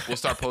phone, we'll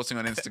start posting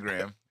on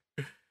Instagram.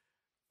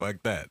 Fuck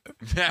that.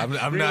 I'm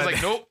I'm not not-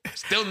 like, nope,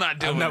 still not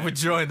doing I'm not it.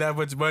 withdrawing that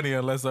much money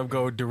unless I'm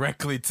going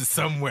directly to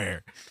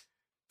somewhere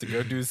to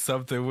go do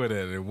something with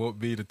it. It won't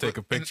be to take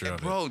a picture of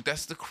it. Bro,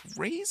 that's the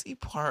crazy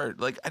part.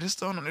 Like, I just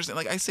don't understand.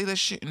 Like, I say that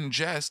shit in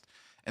jest,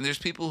 and there's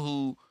people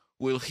who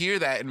will hear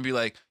that and be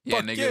like, yeah,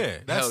 Fuck nigga, yeah,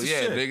 that's hell the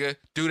yeah, shit. nigga,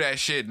 do that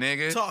shit,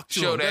 nigga. Talk to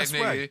Show him, that that's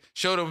nigga. right.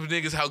 Show them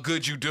niggas how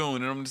good you doing.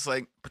 And I'm just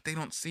like, but they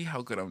don't see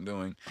how good I'm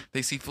doing.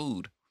 They see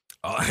food.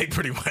 Oh, like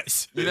pretty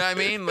much. You know what I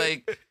mean?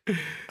 Like,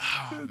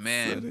 oh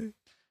man.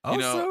 Also,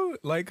 know-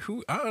 like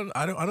who I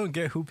don't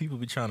get who people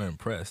be trying to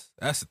impress.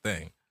 That's the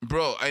thing.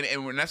 Bro,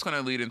 and that's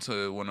gonna lead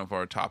into one of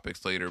our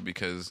topics later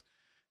because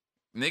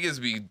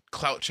niggas be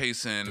clout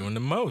chasing Doing the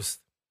most.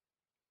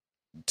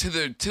 to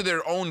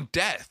their own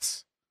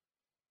deaths.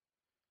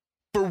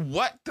 For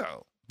what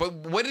though? But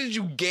what did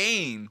you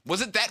gain?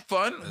 Was it that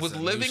fun? That's Was that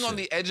new living on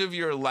shit. the edge of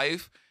your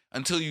life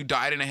until you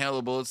died in a hail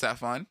of bullets that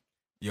fun?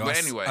 Yo, But I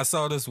anyway. I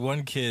saw this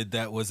one kid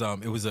that was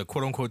it was a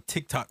quote unquote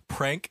TikTok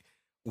prank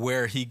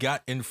where he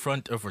got in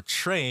front of a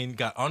train,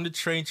 got on the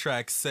train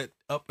track, set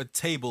up a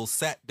table,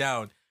 sat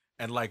down,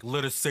 and like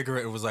lit a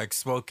cigarette and was like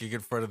smoking in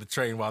front of the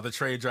train while the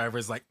train driver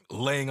is like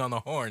laying on the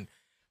horn.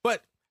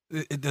 But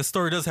the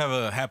story does have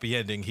a happy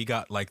ending. He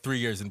got like 3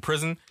 years in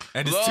prison,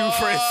 and his two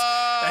friends.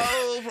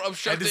 For And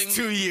obstructing. his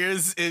 2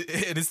 years,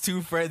 and his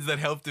two friends that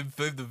helped him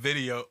film the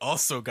video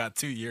also got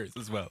 2 years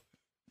as well.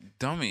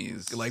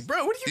 Dummies. Like,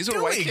 bro, what are you These doing?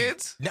 were white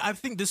kids? No, I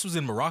think this was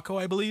in Morocco,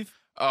 I believe.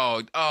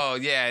 Oh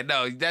yeah,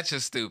 no, that's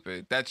just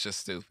stupid. That's just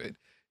stupid.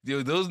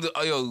 Yo,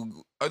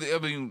 I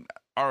mean,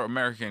 our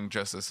American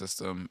justice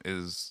system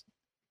is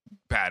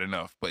bad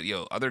enough, but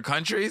yo, other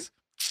countries,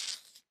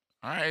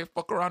 all right,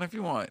 fuck around if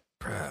you want.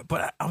 Bruh,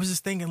 but I was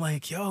just thinking,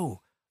 like,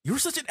 yo, you were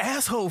such an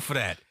asshole for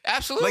that.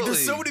 Absolutely. Like,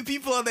 there's so many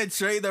people on that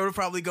train that would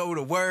probably go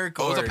to work.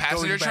 Oh, it was or a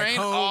passenger going back train?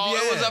 home. Oh,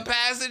 yeah. it was a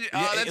passenger. Yeah,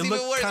 Oh, that's it even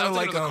looked worse. I kinda was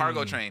thinking it was a like,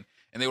 cargo train,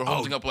 and they were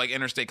holding oh. up like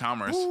interstate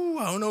commerce. Ooh,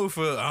 I don't know.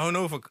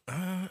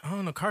 I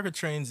don't know. Cargo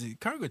trains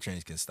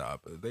can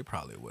stop. They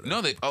probably would.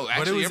 No, they. Oh, But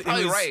actually, you're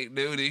probably was- right,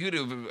 dude. You'd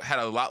have had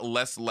a lot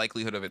less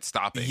likelihood of it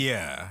stopping.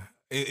 Yeah,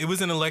 it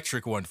was an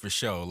electric one for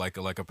sure, like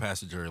a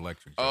passenger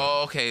electric train.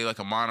 Oh, okay, like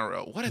a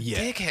monorail. What a Yeah.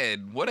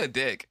 dickhead. What a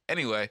dick.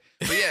 Anyway,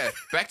 but yeah,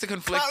 back to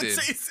Conflicted.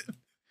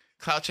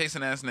 Cloud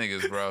chasing ass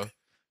niggas, bro.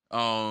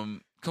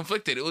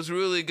 Conflicted. It was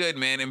really good,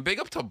 man. And big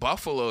up to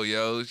Buffalo,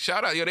 yo.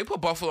 Shout out, yo. They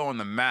put Buffalo on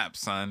the map,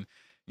 son.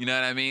 You know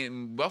what I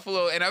mean?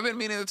 Buffalo, and I've been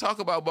meaning to talk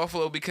about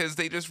Buffalo because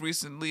they just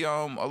recently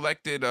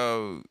elected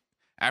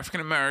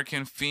African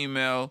American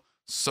female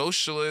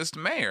socialist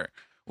mayor,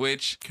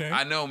 which Okay.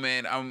 I know,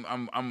 man.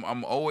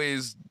 I'm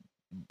always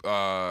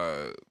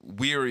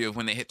weary of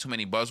when they hit too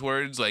many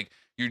buzzwords. Like,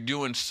 you're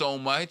doing so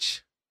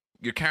much,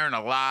 you're carrying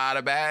a lot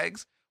of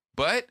bags,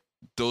 but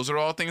those are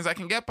all things I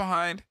can get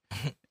behind.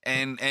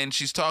 and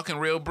she's talking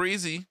real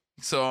breezy,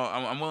 so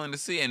I'm willing to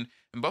see. And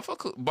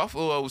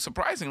Buffalo,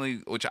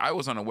 surprisingly, which I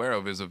was unaware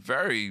of, is a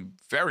very,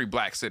 very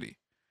black city.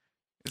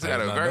 It's I got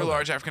did a not very know that.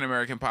 large African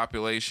American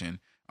population.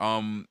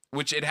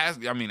 Which it has.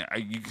 I mean,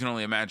 you can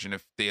only imagine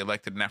if they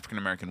elected an African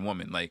American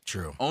woman. Like,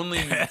 True.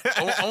 only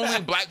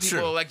black people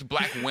True. elect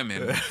black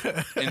women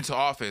into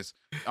office,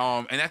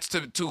 and that's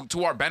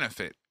to our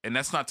benefit. And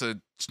that's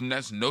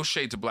that's no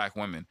shade to black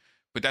women,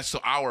 but that's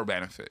to our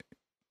benefit,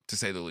 to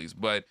say the least.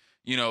 But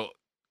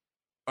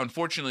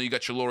unfortunately, you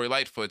got your Lori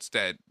Lightfoots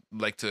that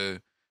like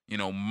to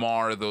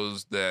mar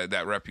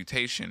that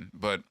reputation.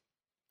 But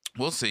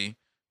we'll see.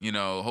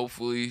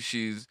 Hopefully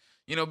she's.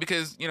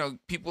 Because,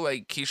 people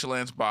like Keisha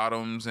Lance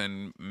Bottoms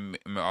and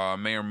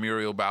Mayor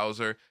Muriel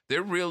Bowser,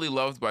 they're really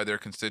loved by their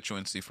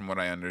constituency from what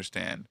I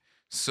understand.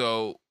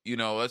 So,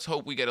 let's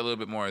hope we get a little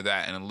bit more of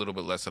that and a little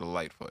bit less of the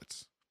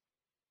Lightfoots.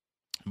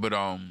 But,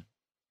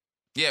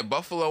 Yeah,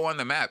 Buffalo on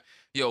the map.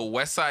 Yo,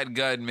 West Side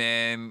Gun,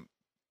 man,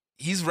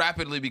 he's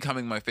rapidly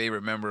becoming my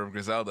favorite member of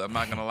Griselda. I'm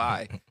not gonna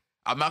lie.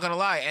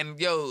 And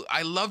yo,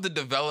 I love the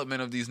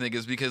development of these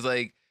niggas because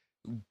like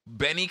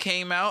Benny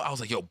came out. I was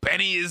like, yo,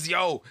 Benny is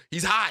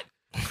he's hot.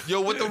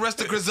 Yo, what the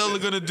rest of Griselda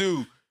gonna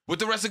do? What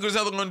the rest of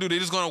Griselda gonna do? They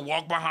just gonna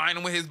walk behind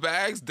him with his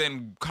bags?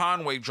 Then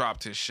Conway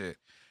dropped his shit.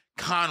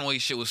 Conway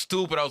shit was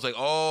stupid. I was like,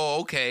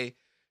 oh, okay.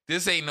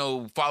 This ain't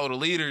no follow the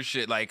leader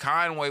shit. Like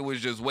Conway was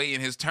just waiting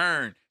his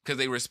turn because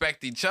they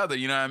respect each other.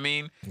 You know what I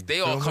mean? They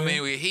all come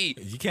in with heat.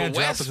 You can't but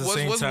drop West, at the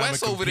same what's time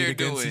West and over compete there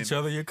against doing? each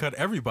other. You cut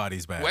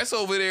everybody's back. West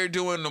over there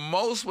doing the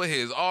most with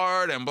his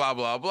art and blah,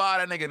 blah, blah.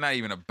 That nigga not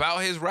even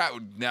about his rap.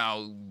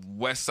 Now,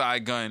 West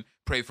Side Gun,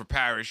 Pray for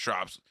Paris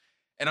drops.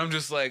 And I'm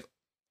just like,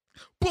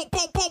 boom,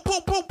 boom, boom,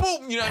 boom, boom,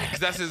 boom. You know, because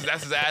that's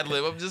his ad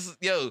lib. I'm just,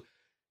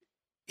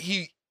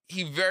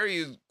 he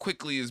very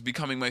quickly is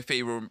becoming my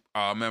favorite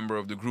member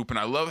of the group. And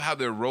I love how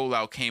their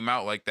rollout came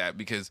out like that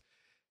because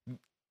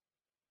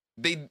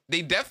they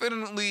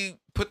definitely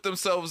put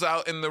themselves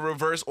out in the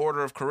reverse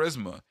order of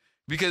charisma.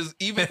 Because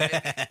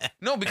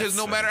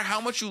no matter how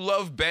much you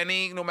love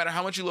Benny, no matter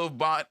how much you love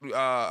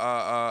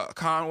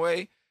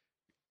Conway,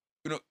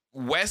 you know,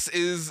 Wes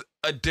is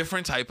a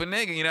different type of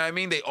nigga. You know what I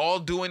mean? They all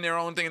doing their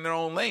own thing in their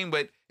own lane,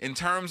 but in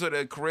terms of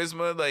the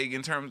charisma, like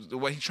in terms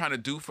of what he's trying to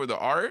do for the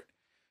art,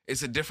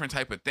 it's a different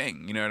type of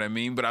thing. You know what I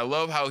mean? But I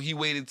love how he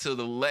waited till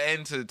the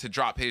end to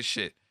drop his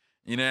shit.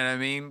 You know what I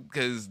mean?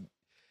 Because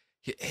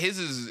his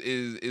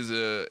is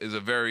a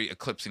very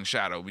eclipsing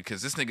shadow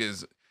because this nigga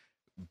is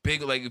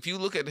big. Like if you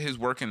look at his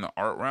work in the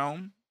art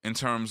realm in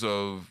terms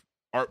of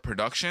art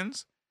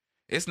productions,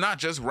 it's not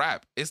just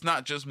rap. It's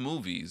not just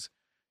movies.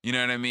 You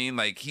know what I mean?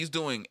 Like he's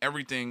doing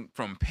everything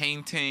from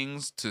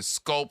paintings to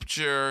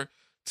sculpture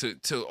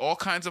to all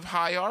kinds of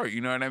high art.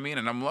 You know what I mean?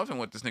 And I'm loving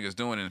what this nigga's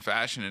doing in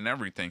fashion and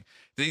everything.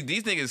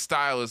 These niggas'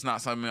 style is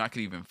not something I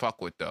could even fuck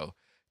with though.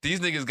 These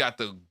niggas got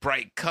the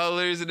bright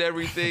colors and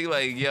everything.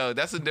 Like, yo,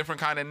 that's a different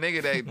kind of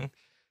nigga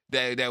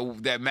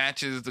that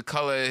matches the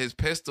color of his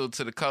pistol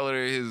to the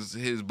color of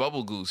his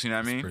bubble goose. You know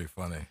what I mean? Pretty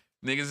funny.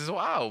 Niggas is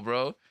wild,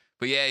 bro.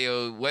 But yeah,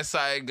 yo, West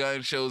Side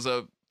Gun shows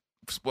up.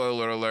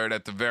 Spoiler alert,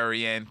 at the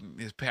very end,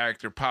 his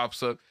character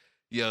pops up.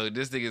 Yo,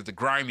 this nigga is the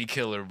grimy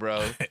killer,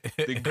 bro.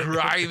 The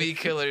grimy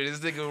killer. This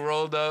nigga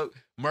rolled up,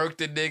 murked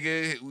the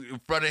nigga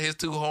in front of his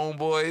two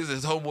homeboys.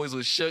 His homeboys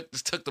was shook,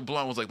 just took the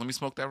blunt, was like, let me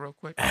smoke that real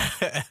quick.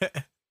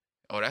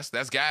 Oh,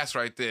 that's gas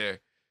right there.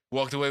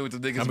 Walked away with the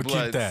nigga's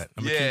blood.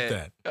 I'm gonna keep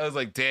that. I was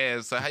like,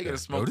 damn, so how you gonna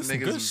smoke the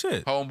nigga's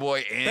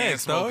homeboy and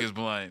smoke his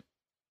blunt?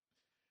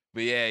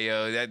 But yeah,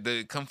 yo, that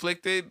the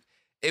Conflicted,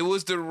 it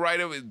was the right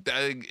of it.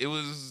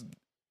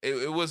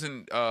 It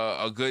wasn't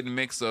a good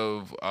mix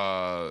of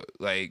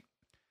like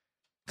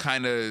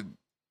kind of,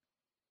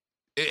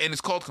 and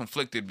it's called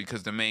Conflicted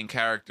because the main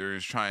character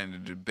is trying to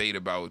debate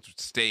about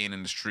staying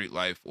in the street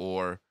life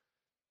or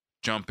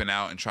jumping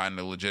out and trying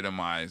to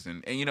legitimize.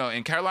 And you know,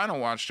 and Carolina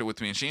watched it with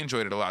me and she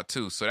enjoyed it a lot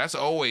too. So that's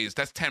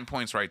 10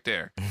 points right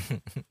there.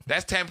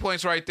 That's 10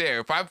 points right there.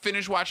 If I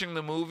finish watching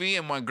the movie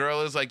and my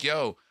girl is like,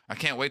 yo, I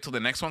can't wait till the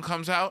next one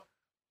comes out,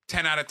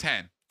 10 out of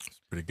 10.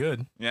 Pretty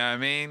good. Yeah, I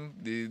mean,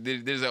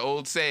 there's an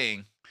old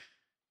saying,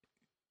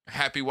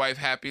 happy wife,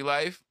 happy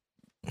life.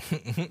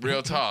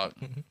 Real talk.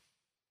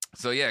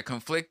 So yeah,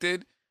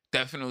 Conflicted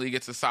definitely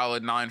gets a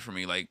solid 9 for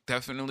me. Like,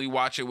 definitely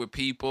watch it with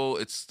people.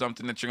 It's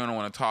something that you're going to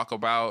want to talk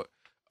about.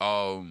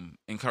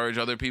 Encourage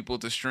other people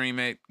to stream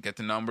it. Get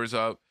the numbers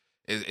up.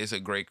 It's a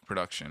great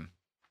production.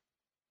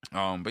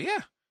 But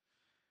yeah,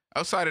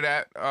 outside of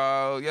that,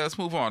 yeah, let's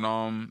move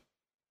on.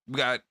 We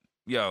got,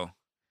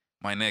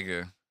 my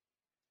nigga.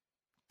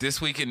 This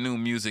week in new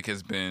music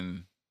has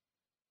been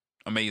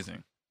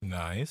amazing.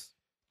 Nice.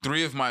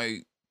 Two of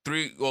my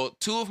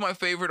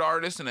favorite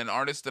artists and an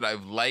artist that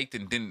I've liked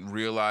and didn't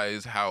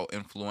realize how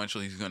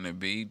influential he's going to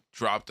be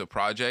dropped a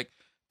project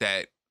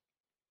that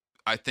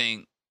I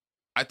think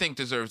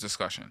deserves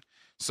discussion.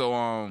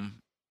 So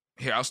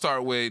here, I'll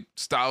start with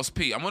Styles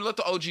P. I'm going to let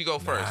the OG go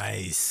first.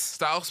 Nice.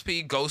 Styles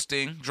P,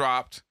 Ghosting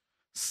dropped.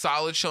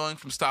 Solid showing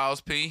from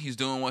Styles P. He's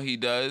doing what he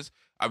does.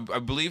 I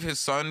believe his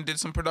son did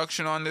some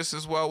production on this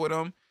as well with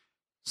him.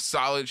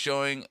 Solid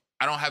showing.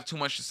 I don't have too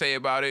much to say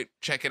about it.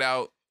 Check it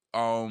out.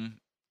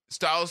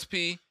 Styles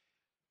P,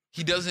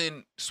 he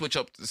doesn't switch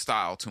up the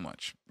style too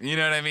much. You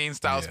know what I mean?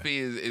 Styles P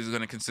is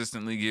going to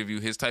consistently give you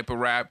his type of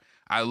rap.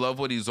 I love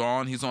what he's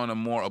on. He's on a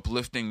more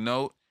uplifting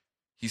note.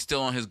 He's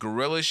still on his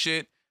gorilla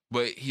shit,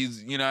 but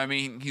he's, you know what I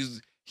mean?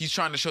 He's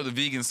trying to show the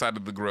vegan side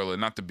of the gorilla,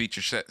 not the beat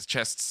your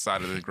chest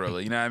side of the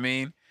gorilla. You know what I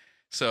mean?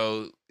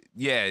 So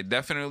yeah,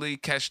 definitely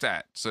catch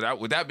that. So that,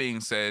 with that being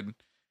said,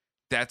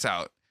 that's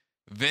out.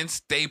 Vince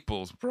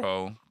Staples,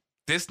 bro.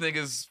 This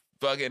nigga's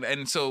fucking,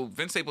 and so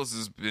Vince Staples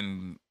has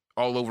been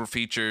all over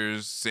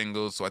features,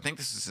 singles. So I think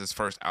this is his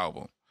first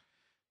album.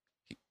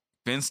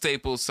 Vince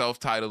Staples,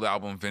 self-titled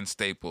album, Vince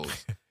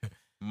Staples.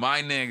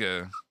 My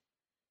nigga.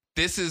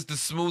 This is the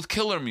smooth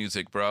killer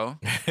music, bro.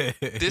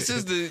 This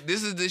is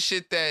the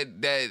shit that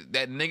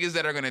niggas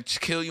that are gonna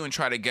kill you and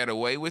try to get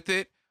away with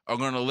it are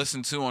gonna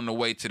listen to on the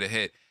way to the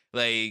hit.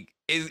 Like,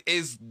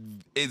 is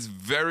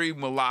very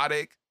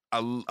melodic. I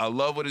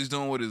love what he's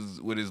doing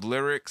with his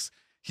lyrics.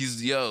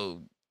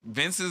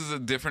 Vince is a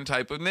different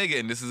type of nigga,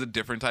 and this is a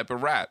different type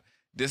of rap.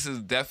 This is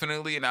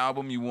definitely an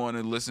album you want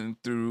to listen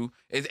through,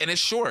 and it's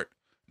short.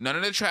 None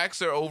of the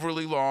tracks are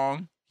overly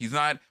long. He's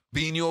not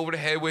beating you over the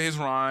head with his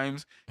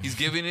rhymes. He's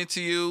giving it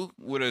to you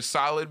with a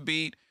solid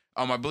beat.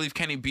 I believe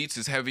Kenny Beats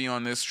is heavy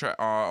on this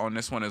on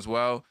this one as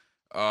well.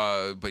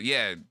 But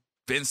yeah,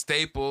 Vince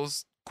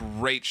Staples,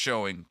 great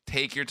showing.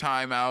 Take your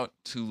time out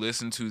to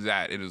listen to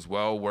that. It is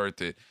well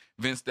worth it.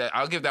 Vince,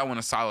 I'll give that one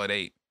a solid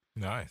 8.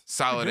 Nice.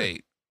 Solid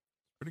 8.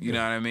 Pretty good. You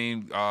know what I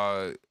mean?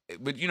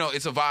 But you know,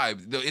 it's a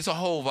vibe. It's a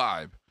whole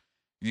vibe.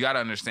 You got to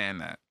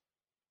understand that.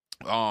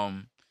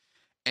 And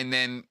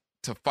then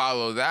to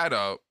follow that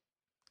up,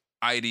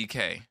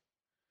 IDK.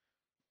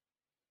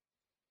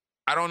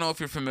 I don't know if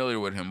you're familiar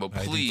with him, but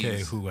please.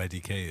 IDK, who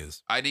IDK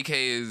is? IDK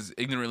is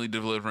ignorantly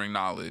delivering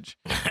knowledge.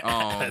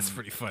 That's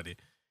pretty funny.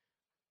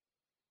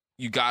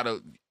 You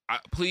gotta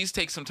please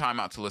take some time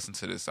out to listen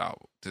to this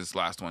album, this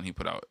last one he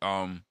put out.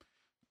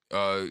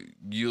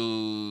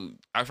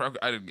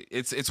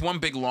 It's one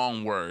big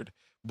long word,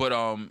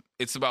 but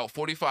it's about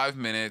 45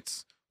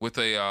 minutes with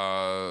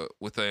a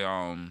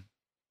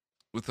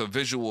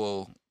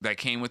visual that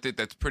came with it.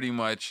 That's pretty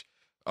much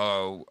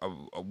a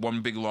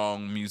one big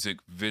long music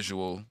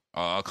visual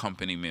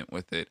accompaniment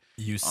with it.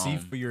 You see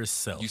for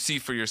yourself. You see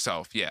for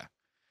yourself, yeah.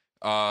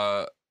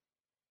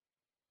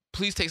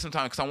 Please take some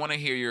time because I want to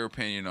hear your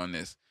opinion on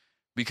this.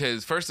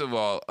 Because first of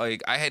all,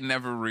 like I had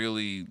never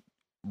really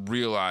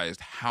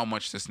realized how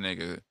much this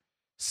nigga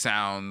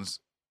sounds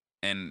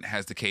and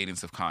has the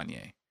cadence of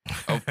Kanye,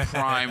 of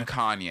prime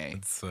Kanye.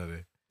 That's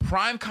funny.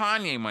 Prime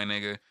Kanye, my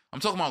nigga. I'm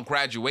talking about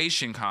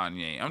graduation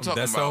Kanye. I'm talking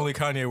That's about. the only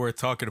Kanye we're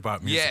talking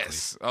about musically.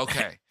 Yes.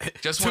 Okay. I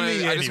just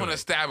anyway. want to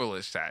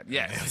establish that.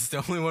 Yes. It's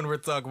the only one we're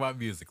talking about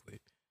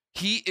musically.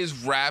 He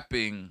is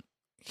rapping.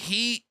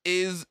 He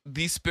is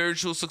the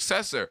spiritual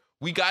successor.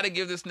 We got to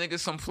give this nigga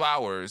some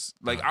flowers.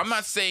 Like, Nice. I'm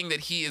not saying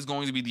that he is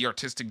going to be the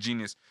artistic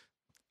genius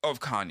of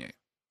Kanye.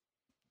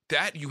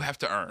 That you have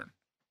to earn.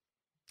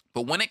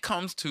 But when it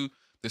comes to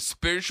the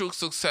spiritual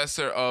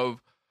successor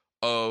of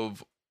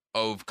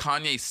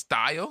Kanye's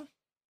style,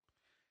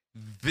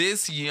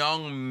 this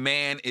young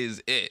man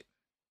is it.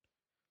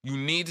 You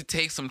need to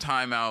take some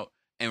time out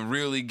and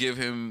really give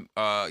him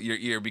your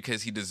ear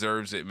because he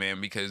deserves it, man.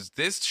 Because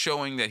this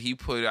showing that he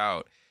put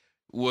out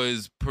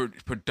was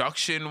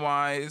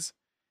production-wise,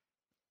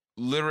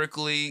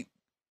 lyrically,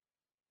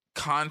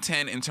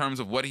 content in terms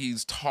of what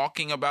he's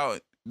talking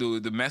about,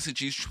 the message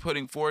he's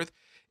putting forth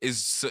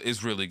is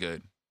really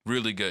good.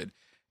 Really good.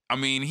 I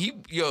mean,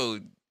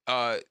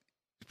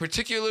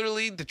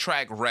 particularly the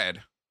track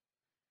Red.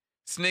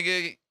 This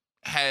nigga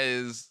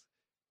has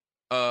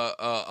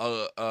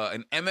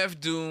an MF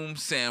Doom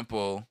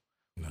sample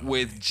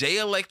with Jay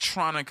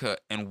Electronica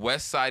and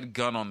West Side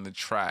Gun on the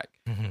track.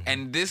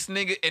 And this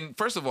nigga, and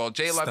first of all,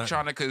 Jay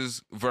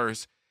Electronica's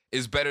verse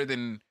is better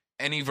than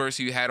any verse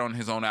he had on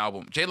his own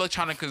album. Jay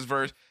Electronica's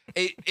verse,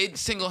 it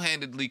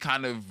single-handedly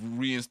kind of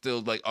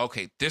reinstilled like,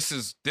 okay, this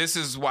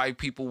is why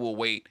people will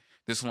wait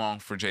this long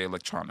for Jay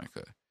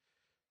Electronica.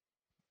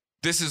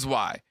 This is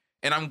why.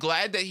 And I'm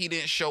glad that he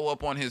didn't show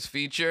up on his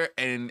feature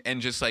and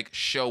just like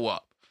show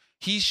up.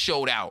 He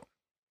showed out.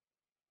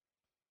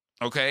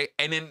 Okay?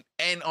 And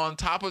on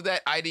top of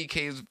that,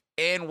 IDK's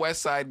and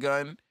West Side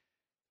Gun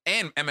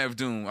and MF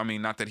Doom, I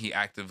mean, not that he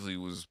actively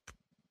was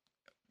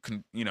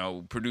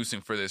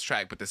producing for this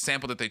track, but the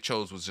sample that they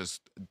chose was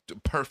just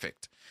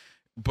perfect.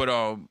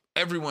 But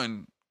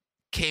everyone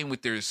came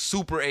with their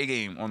super A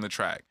game on the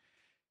track.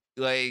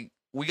 Like,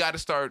 we got to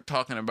start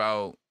talking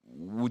about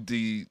with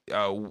the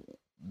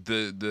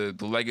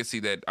legacy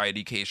that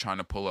IDK is trying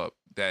to pull up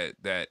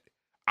that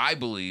I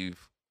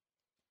believe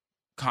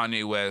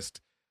Kanye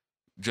West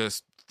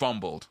just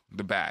fumbled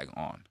the bag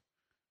on,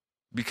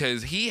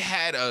 because he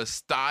had a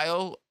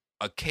style,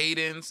 a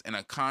cadence, and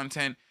a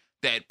content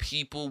that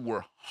people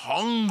were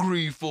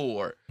hungry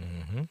for.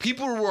 Mm-hmm.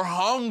 People were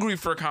hungry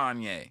for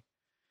Kanye.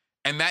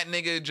 And that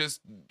nigga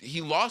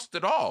he lost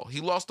it all. He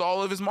lost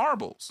all of his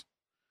marbles.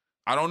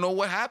 I don't know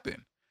what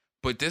happened.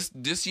 But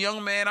this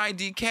young man,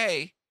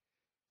 IDK,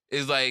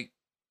 is like,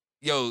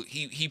 yo,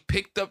 he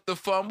picked up the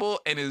fumble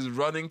and is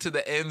running to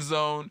the end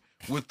zone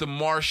with the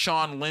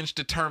Marshawn Lynch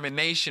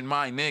determination,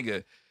 my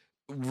nigga.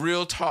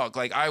 Real talk.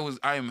 Like, I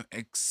am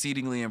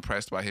exceedingly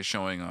impressed by his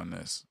showing on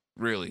this.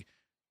 Really.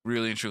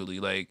 Really and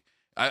truly. Like,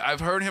 I've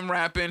heard him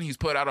rapping. He's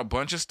put out a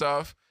bunch of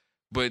stuff.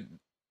 But,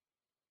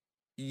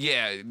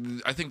 yeah,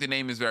 I think the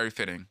name is very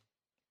fitting.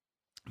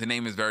 The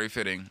name is very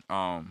fitting.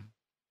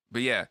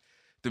 But, yeah,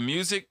 the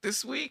music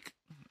this week,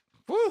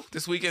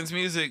 this weekend's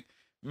music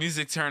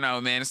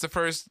turnout, man. It's the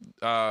first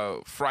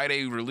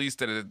Friday release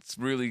that it's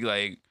really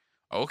like,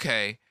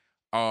 okay.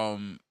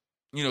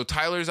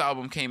 Tyler's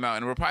album came out,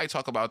 and we'll probably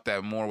talk about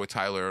that more with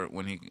Tyler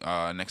when he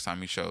next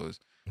time he shows.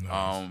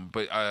 Nice.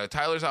 But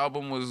Tyler's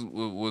album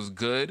was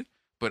good,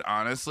 but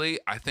honestly,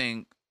 I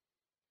think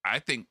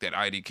that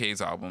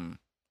IDK's album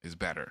is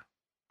better.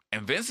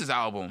 And Vince's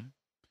album,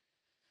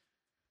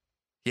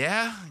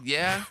 Yeah.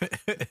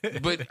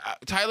 But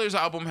Tyler's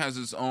album has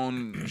its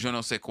own je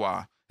ne sais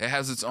quoi. It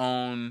has its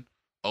own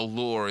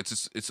allure.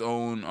 Its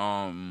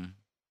own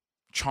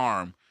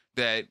charm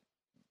that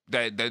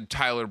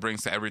Tyler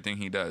brings to everything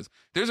he does.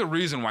 There's a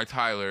reason why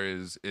Tyler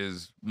is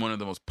one of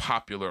the most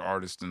popular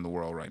artists in the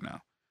world right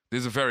now.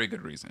 There's a very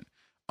good reason.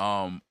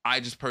 I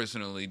just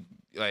personally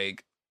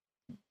like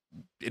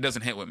it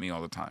doesn't hit with me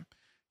all the time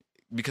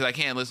because I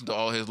can't listen to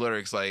all his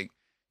lyrics. Like,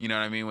 you know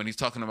what I mean? When he's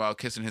talking about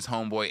kissing his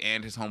homeboy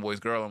and his homeboy's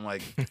girl, I'm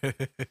like,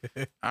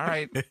 all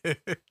right.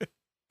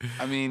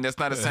 I mean, that's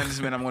not a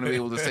sentiment I'm going to be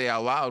able to say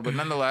out loud, but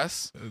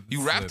nonetheless,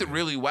 you rapped it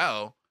really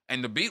well,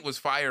 and the beat was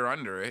fire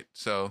under it.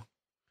 So,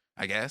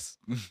 I guess.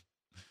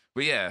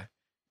 But yeah,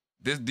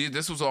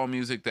 this was all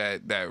music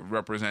that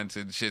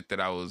represented shit that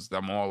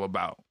I'm all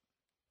about.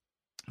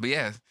 But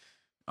yeah,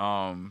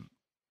 I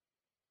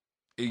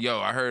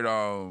heard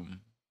a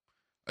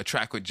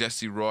track with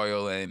Jesse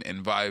Royal and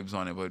Vibes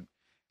on it, but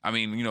I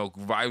mean, you know,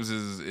 Vibes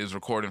is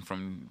recording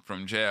from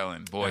jail,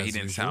 and boy, he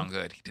didn't sound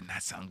good. He did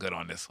not sound good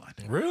on this one.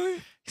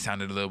 Really? He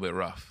sounded a little bit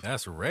rough.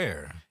 That's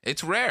rare.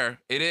 It's rare.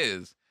 It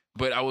is.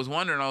 But I was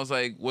wondering, I was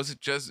like, was it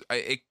just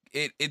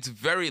it's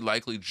very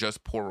likely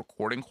just poor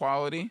recording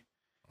quality.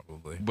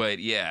 Probably. But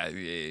yeah,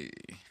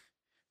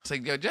 it's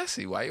like, yo,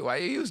 Jesse, why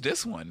you use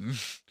this one?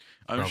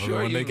 I'm Probably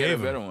sure you can get a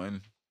him. better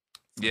one.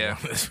 Yeah.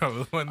 That's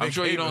probably the one I'm they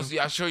sure you gave don't him.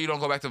 I'm sure you don't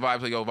go back to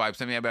Vibes like, yo, Vibes,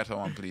 send me a better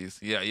one, please.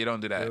 Yeah, you don't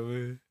do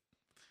that.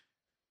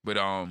 But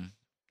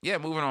yeah,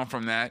 moving on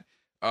from that,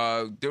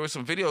 there was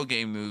some video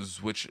game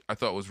news which I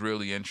thought was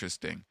really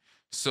interesting.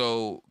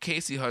 So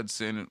Casey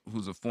Hudson,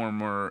 who's a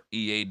former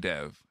EA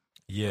dev,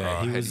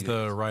 Yeah, he was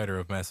the writer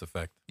of Mass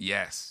Effect.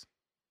 yes,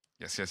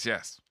 Or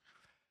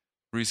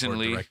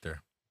recently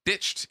director.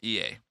 ditched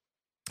EA.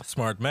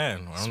 Smart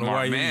man. I don't know Smart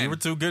why man. you were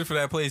too good for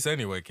that place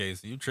anyway,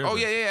 Casey. You tripping. Oh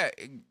yeah.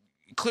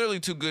 Clearly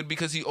too good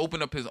because he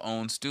opened up his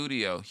own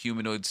studio,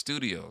 Humanoid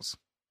Studios,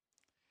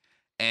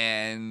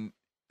 and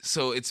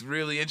so it's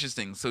really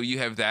interesting. So you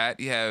have that.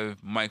 You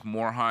have Mike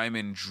Morhaime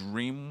in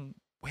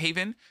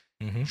Dreamhaven.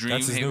 Mm-hmm.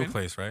 That's his new Dreamhaven?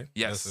 place, right?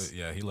 Yes.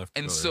 Yeah, he left.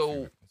 to And go there a so- few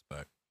months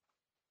back.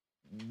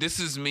 This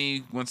is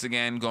me once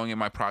again going in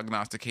my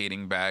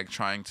prognosticating bag,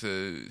 trying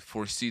to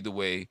foresee the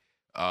way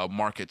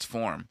markets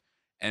form.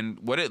 And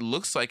what it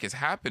looks like is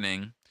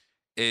happening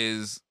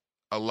is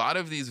a lot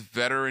of these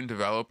veteran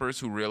developers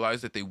who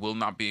realize that they will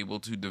not be able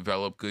to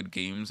develop good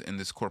games in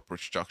this corporate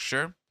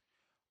structure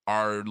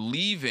are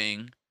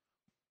leaving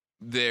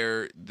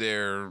their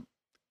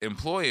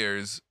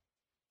employers,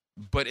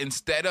 but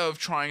instead of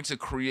trying to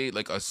create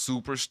like a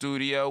super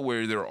studio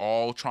where they're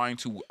all trying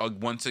to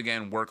once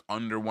again work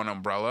under one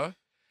umbrella,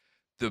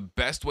 the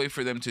best way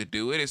for them to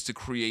do it is to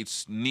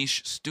create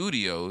niche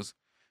studios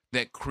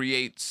that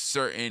create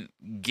certain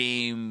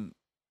game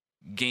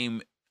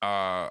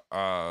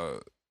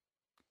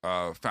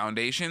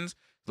foundations.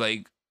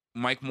 Like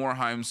Mike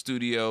Morhaime's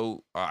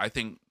studio, I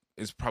think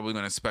is probably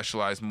going to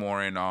specialize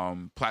more in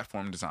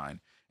platform design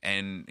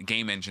and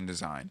game engine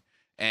design.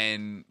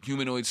 And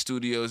Humanoid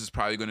Studios is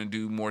probably going to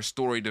do more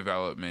story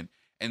development.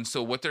 And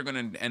so what they're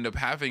going to end up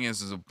having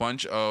is a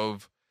bunch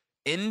of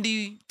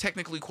indie,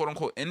 technically quote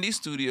unquote indie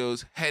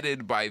studios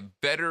headed by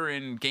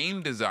veteran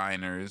game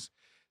designers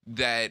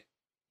that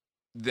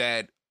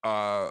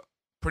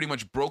pretty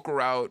much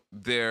broker out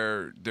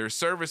their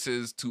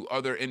services to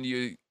other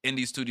indie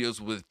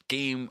studios with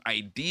game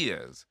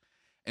ideas.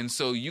 And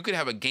so you could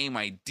have a game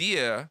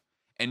idea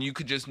and you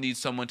could just need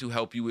someone to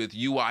help you with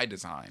UI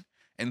design.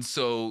 And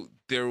so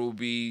they're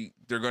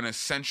going to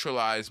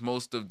centralize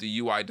most of the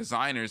UI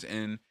designers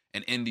in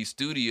an indie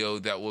studio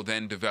that will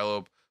then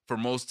develop for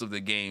most of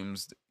the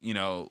games, you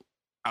know,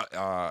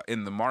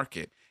 in the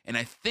market. And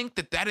I think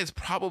that is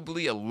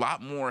probably a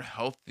lot more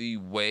healthy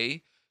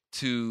way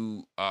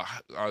to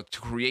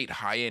create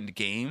high-end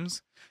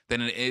games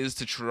than it is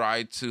to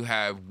try to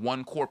have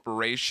one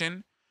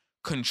corporation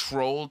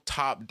control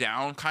top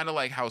down, kind of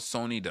like how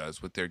Sony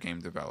does with their game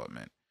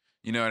development.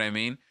 You know what I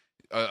mean?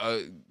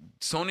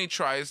 Sony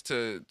tries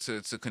to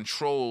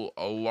control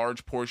a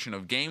large portion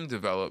of game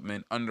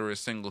development under a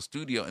single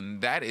studio,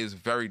 and that is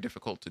very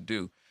difficult to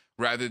do,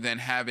 rather than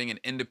having an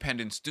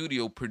independent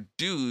studio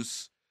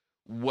produce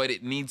what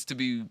it needs to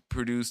be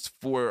produced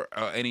for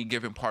any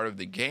given part of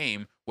the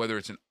game, whether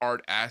it's an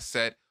art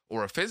asset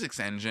or a physics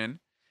engine,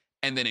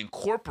 and then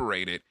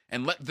incorporate it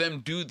and let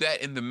them do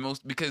that in the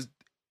most, because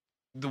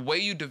the way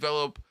you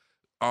develop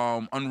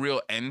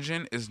Unreal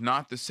Engine is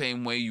not the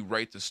same way you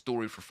write the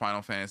story for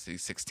Final Fantasy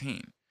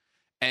 16.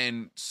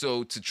 And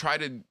so to try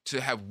to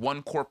have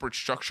one corporate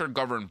structure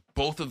govern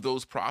both of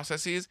those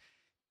processes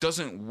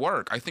doesn't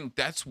work. I think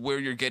that's where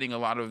you're getting a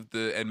lot of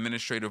the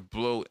administrative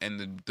bloat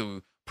and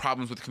the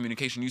problems with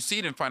communication. You see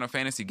it in Final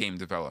Fantasy game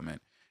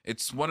development.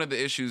 It's one of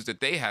the issues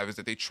that they have is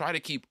that they try to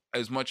keep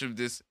as much of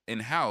this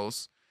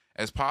in-house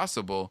as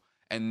possible.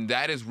 And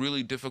that is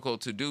really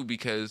difficult to do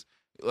because,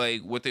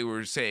 like what they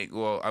were saying,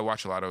 well, I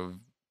watch a lot of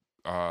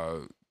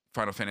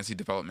Final Fantasy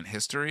development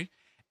history.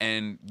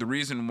 And the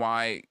reason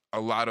why a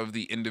lot of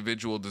the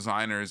individual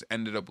designers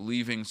ended up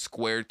leaving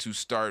Square to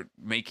start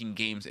making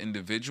games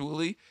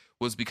individually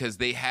was because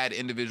they had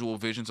individual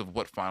visions of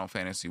what Final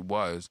Fantasy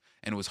was,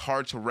 and it was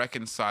hard to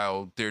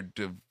reconcile their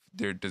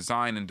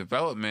design and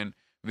development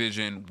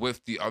vision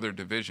with the other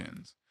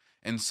divisions.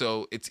 And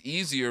so it's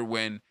easier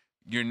when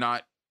you're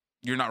not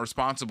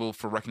responsible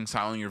for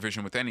reconciling your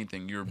vision with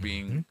anything. You're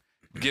being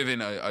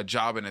given a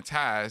job and a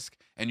task,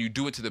 and you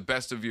do it to the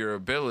best of your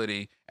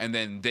ability, and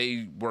then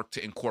they work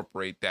to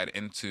incorporate that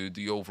into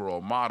the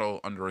overall model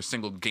under a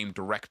single game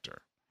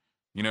director.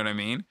 You know what I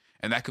mean?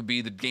 And that could be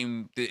the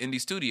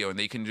indie studio, and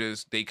they can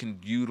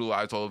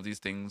utilize all of these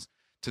things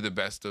to the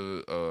best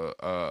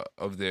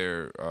of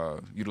their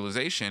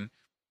utilization.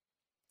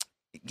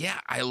 Yeah,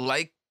 I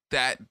like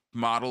that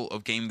model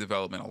of game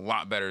development a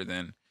lot better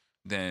than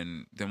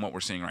what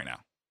we're seeing right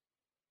now.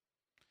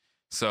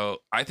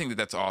 So I think that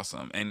that's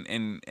awesome, and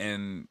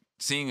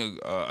seeing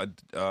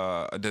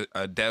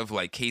a dev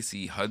like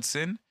Casey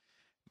Hudson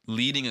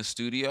leading a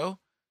studio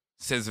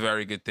says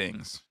very good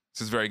things.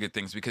 Says very good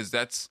things, because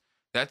that's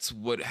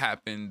what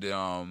happened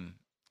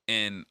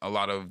in a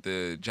lot of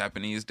the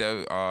Japanese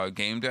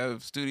game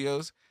dev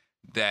studios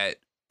that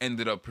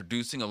ended up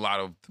producing a lot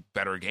of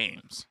better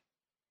games.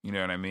 You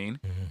know what I mean?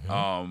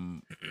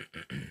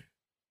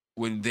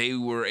 When they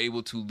were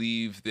able to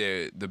leave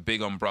the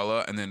big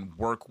umbrella and then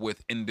work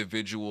with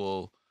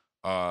individual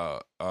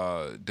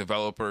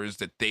developers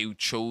that they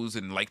chose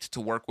and liked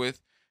to work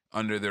with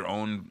under their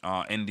own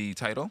indie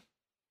title.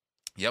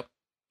 Yep,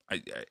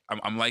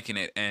 I'm liking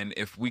it. And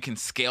if we can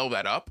scale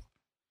that up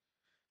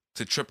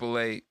to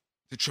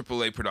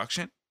AAA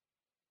production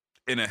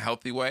in a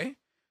healthy way,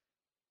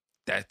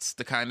 that's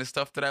the kind of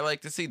stuff that I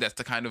like to see. That's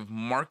the kind of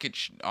market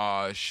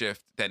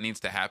shift that needs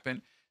to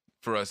happen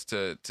for us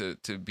to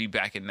be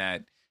back in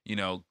that, you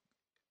know,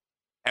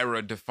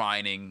 era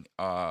defining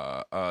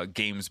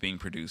games being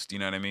produced. You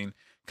know what I mean?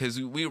 Because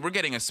we're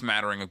getting a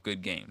smattering of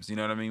good games. You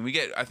know what I mean? We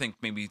get, I think,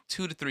 maybe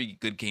 2 to 3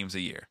 good games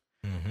a year.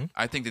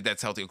 I think that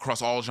that's healthy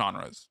across all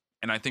genres.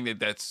 And I think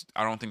that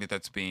I don't think that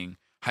that's being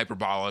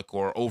hyperbolic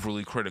or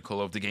overly critical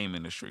of the game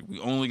industry. We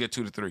only get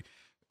 2 to 3.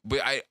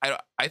 But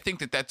I think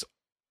that that's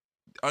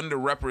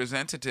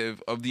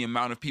underrepresentative of the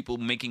amount of people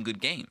making good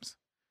games.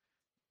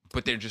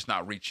 But they're just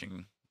not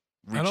reaching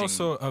and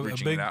also a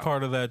big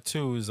part of that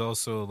too is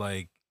also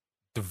like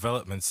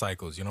development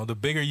cycles. You know, the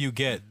bigger you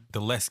get,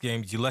 the less you're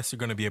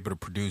going to be able to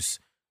produce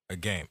a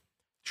game.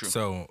 True.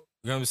 So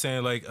you know what I'm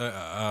saying? Like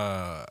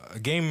a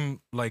game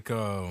like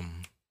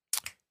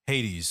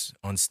Hades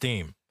on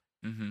Steam,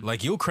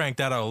 like you'll crank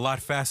that out a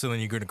lot faster than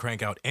you're going to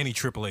crank out any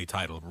AAA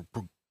title,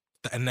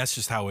 and that's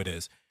just how it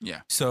is.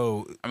 Yeah.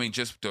 So I mean,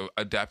 just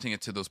adapting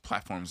it to those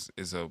platforms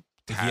is a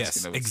task.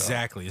 Yes,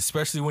 exactly.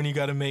 Especially when you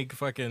got to make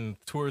fucking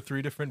 2 or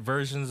 3 different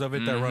versions of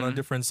it that run on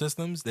different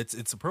systems.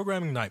 It's a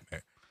programming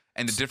nightmare.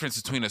 And the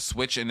difference between a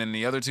Switch and then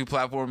the other 2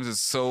 platforms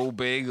is so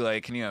big.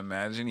 Like, can you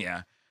imagine?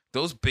 Yeah.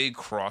 Those big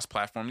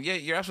cross-platform. Yeah,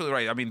 you're absolutely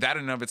right. I mean, that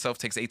in and of itself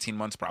takes 18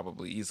 months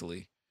probably,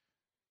 easily.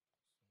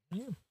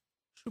 Yeah.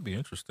 Should be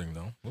interesting,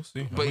 though. We'll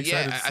see. But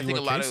yeah, I think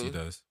a lot of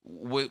does.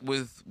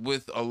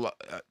 With a lot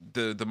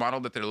the model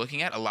that they're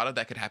looking at, a lot of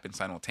that could happen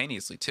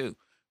simultaneously, too.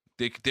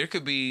 There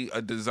could be a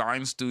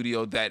design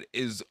studio that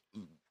is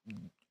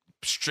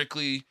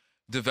strictly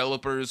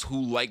developers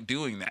who like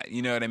doing that.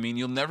 You know what I mean?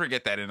 You'll never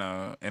get that in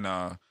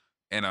a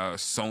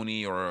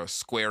Sony or a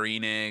Square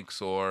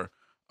Enix or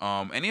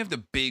any of the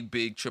big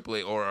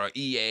AAA or a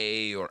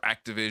EA or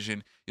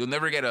Activision. You'll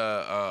never get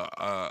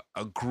a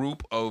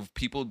group of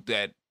people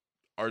that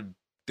are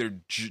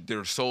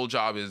their sole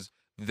job is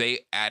they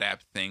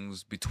adapt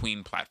things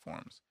between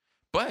platforms.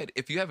 But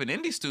if you have an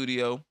indie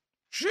studio,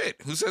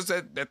 shit, who says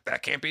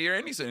that can't be your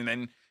indie studio? And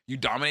then you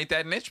dominate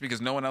that niche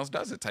because no one else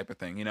does it, type of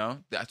thing. You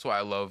know, that's why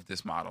I love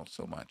this model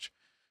so much.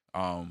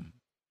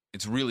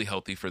 It's really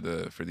healthy for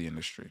the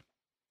industry.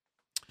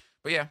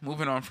 But yeah,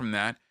 moving on from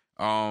that.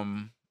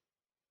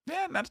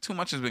 Yeah, not too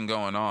much has been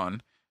going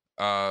on.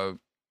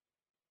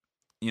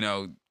 You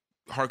know,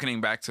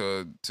 hearkening back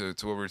to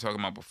what we were talking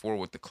about before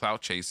with the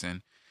clout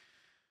chasing.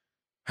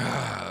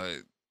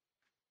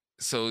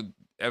 So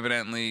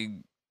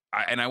evidently,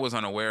 I was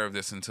unaware of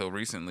this until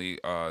recently.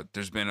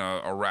 There's been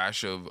a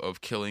rash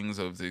of killings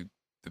of the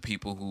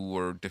people who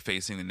were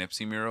defacing the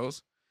Nipsey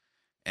murals,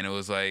 and it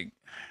was like,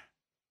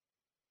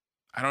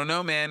 I don't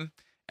know, man.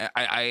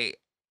 I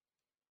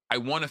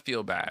want to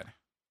feel bad.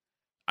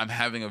 I'm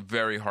having a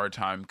very hard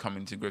time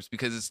coming to grips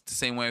because it's the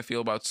same way I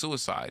feel about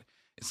suicide.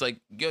 It's like,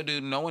 yo,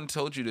 dude, no one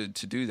told you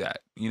to do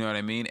that. You know what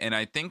I mean? And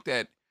I think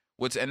that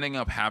what's ending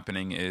up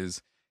happening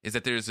is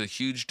that there's a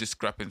huge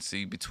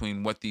discrepancy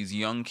between what these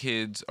young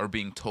kids are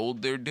being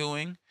told they're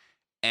doing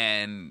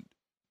and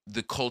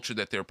the culture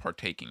that they're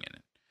partaking in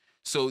it.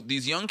 So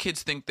these young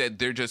kids think that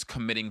they're just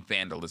committing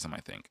vandalism, I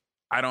think.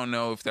 I don't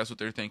know if that's what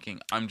they're thinking.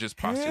 I'm just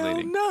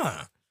postulating. Hell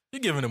nah. You're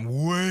giving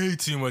him way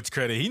too much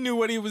credit. He knew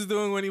what he was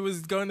doing when he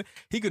was going.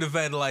 He could have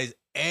vandalized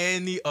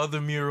any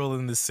other mural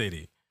in the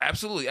city.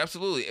 Absolutely.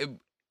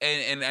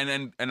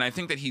 And I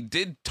think that he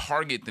did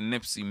target the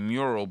Nipsey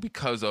mural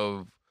because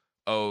of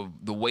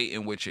the weight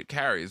in which it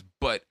carries.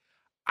 But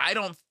I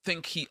don't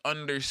think he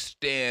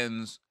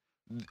understands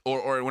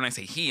or when I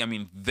say he, I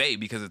mean they,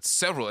 because it's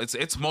several.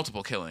 It's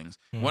multiple killings.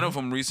 One of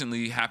them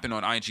recently happened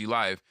on IG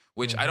Live,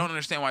 which I don't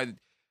understand why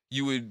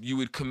you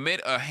would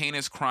commit a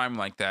heinous crime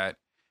like that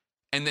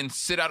and then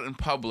sit out in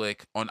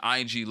public on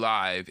IG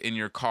Live in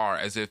your car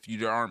as if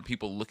there aren't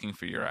people looking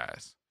for your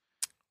ass.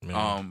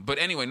 But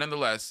anyway,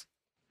 nonetheless,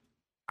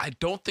 I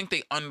don't think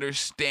they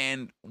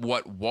understand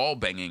what wall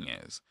banging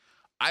is.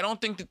 I don't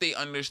think that they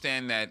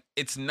understand that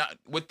it's not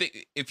what they.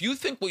 If you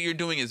think what you're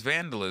doing is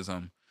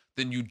vandalism,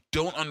 then you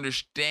don't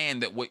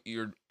understand that what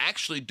you're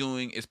actually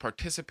doing is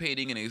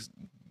participating in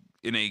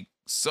a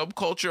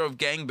subculture of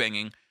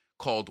gangbanging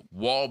called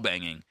wall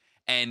banging,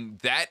 and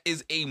that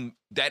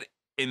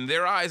in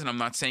their eyes, and I'm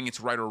not saying it's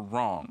right or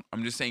wrong.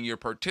 I'm just saying you're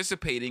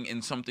participating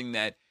in something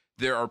that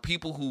there are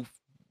people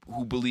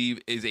who believe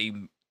is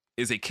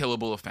a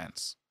killable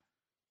offense.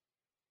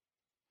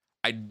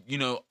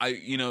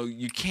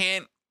 You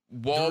can't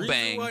wall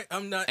bang. Why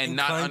I'm not and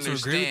not inclined to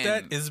agree with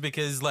understand that is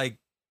because like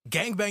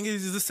gangbanging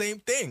is the same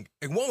thing.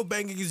 Like wall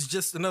banging is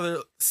just another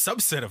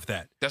subset of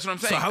that. That's what I'm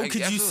saying. So how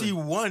could Absolutely. you see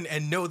one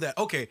and know that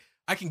okay,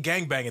 I can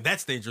gangbang and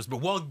that's dangerous, but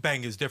wall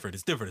bang is different.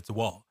 It's different. It's a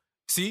wall.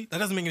 See, that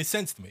doesn't make any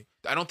sense to me.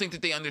 I don't think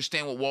that they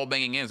understand what wall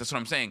banging is. That's what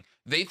I'm saying.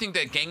 They think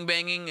that gang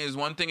banging is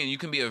one thing and you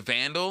can be a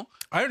vandal.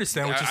 I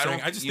understand what you're I saying.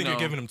 don't- I just you think you're know-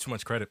 giving them too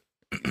much credit.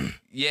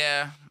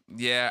 Yeah.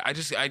 I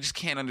just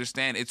can't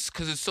understand. It's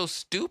because it's so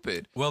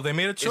stupid. Well, they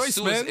made a choice,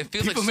 man. It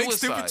feels People like make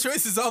stupid suicide.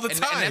 choices all the And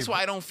time. that's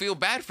why I don't feel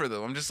bad for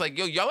them. I'm just like,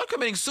 yo, y'all are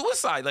committing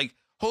suicide. Like,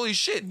 holy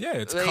shit. Yeah,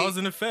 it's Like, cause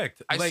and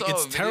effect. I Like saw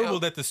it's a video. terrible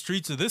that the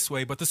streets are this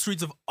way, but the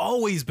streets have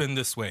always been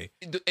this way.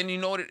 And you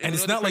know what? And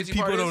it's not like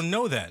people don't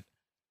know that.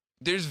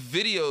 There's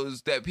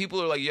videos that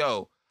people are like,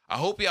 yo, I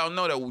hope y'all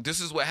know that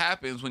this is what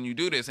happens when you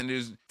do this. And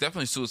there's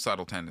definitely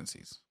suicidal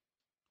tendencies.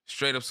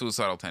 Straight up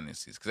suicidal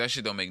tendencies. Because that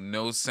shit don't make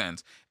no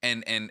sense.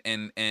 And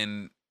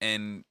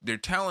they're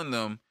telling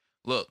them,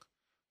 look,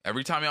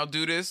 every time y'all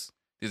do this,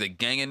 there's a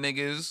gang of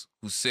niggas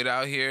who sit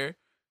out here,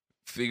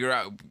 figure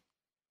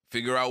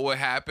out what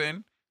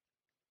happened,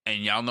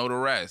 and y'all know the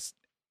rest.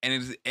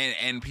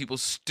 And people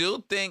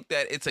still think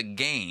that it's a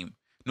game.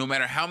 No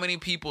matter how many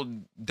people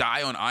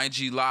die on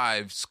IG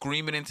Live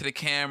screaming into the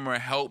camera,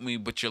 help me,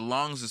 but your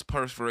lungs is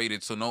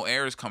perforated so no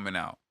air is coming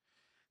out.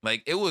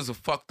 Like, it was a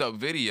fucked up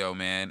video,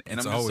 man. And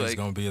It's I'm just always like,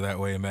 going to be that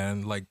way,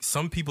 man. Like,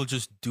 some people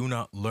just do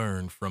not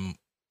learn from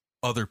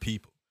other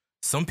people.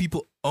 Some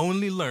people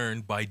only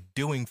learn by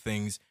doing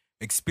things,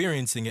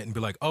 experiencing it, and be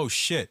like, oh,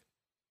 shit,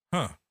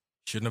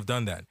 shouldn't have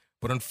done that.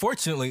 But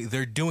unfortunately,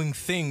 they're doing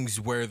things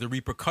where the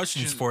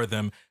repercussions for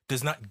them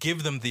does not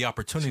give them the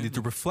opportunity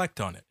to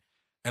reflect on it.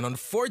 And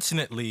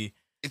unfortunately,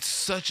 it's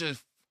such a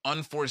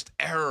unforced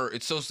error.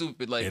 It's so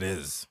stupid. Like, it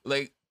is.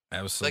 Like,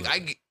 Absolutely.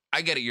 Like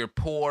I get it. You're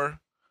poor.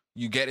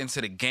 You get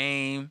into the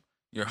game.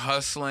 You're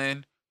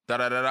hustling. Da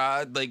da da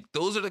da. Like,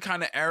 those are the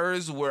kind of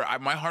errors where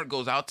my heart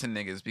goes out to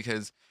niggas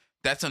because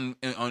that's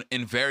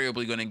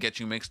invariably going to get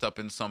you mixed up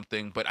in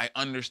something. But I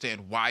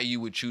understand why you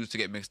would choose to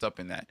get mixed up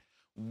in that.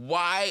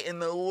 Why in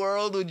the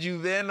world would you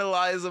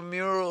vandalize a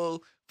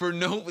mural for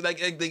no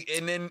like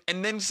and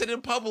then sit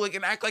in public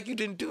and act like you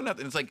didn't do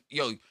nothing? It's like,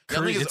 yo, y'all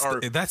niggas are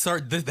that's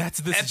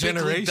this epically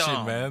generation,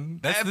 dumb. man.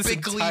 That's this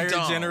Epically entire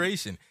dumb.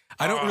 generation.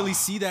 I don't really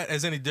see that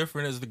as any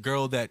different as the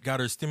girl that got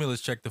her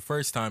stimulus check the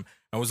first time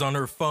and was on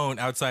her phone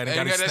outside and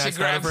got it snatched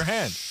out of her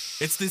hand.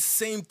 It's the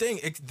same thing.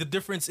 The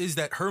difference is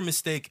that her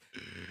mistake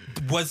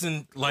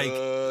wasn't like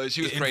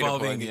she was preyed upon,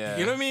 involving. yeah.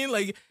 You know what I mean?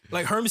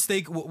 Like her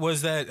mistake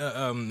was that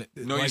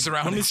No, like, you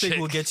surrounding her mistake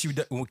will chick. get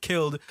you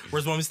killed,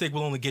 whereas one mistake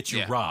will only get you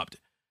Yeah. robbed.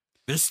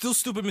 There's still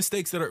stupid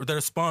mistakes that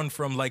are spawned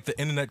from like the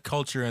internet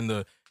culture and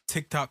the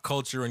TikTok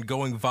culture and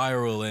going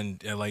viral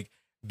and like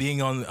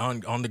being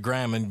on the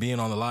gram and being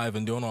on the live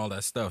and doing all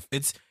that stuff.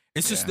 It's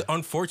just the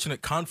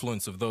unfortunate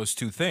confluence of those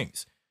two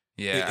things.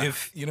 Yeah.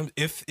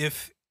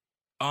 If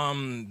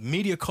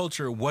media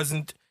culture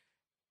wasn't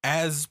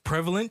as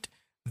prevalent,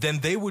 then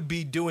they would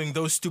be doing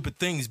those stupid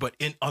things, but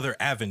in other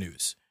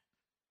avenues.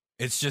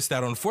 It's just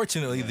that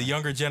unfortunately the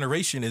younger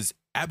generation is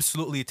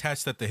absolutely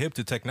attached at the hip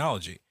to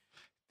technology.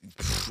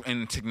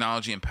 And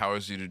technology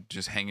empowers you to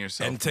just hang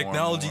yourself. And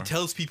technology more.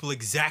 tells people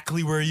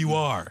exactly where you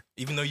are,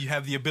 even though you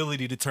have the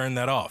ability to turn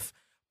that off.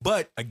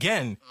 But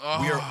again,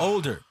 we are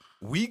older.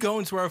 We go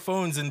into our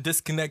phones and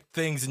disconnect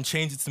things and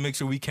change it to make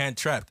sure we can't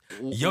trap.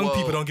 Young Well,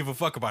 people don't give a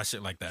fuck about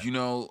shit like that. You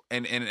know,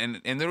 and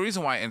the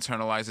reason why I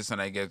internalize this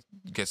and I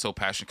get so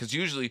passionate, because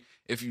usually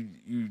if you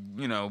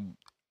know,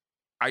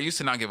 I used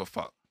to not give a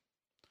fuck,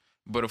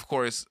 but of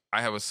course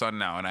I have a son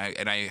now, and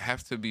I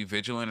have to be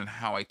vigilant in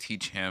how I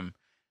teach him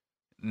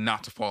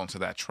not to fall into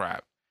that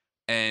trap.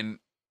 And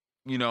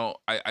you know,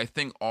 I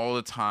think all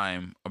the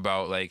time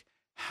about like,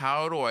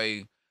 how do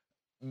I?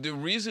 The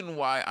reason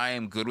why I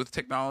am good with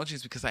technology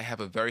is because I have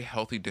a very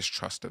healthy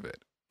distrust of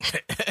it.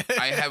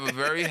 I have a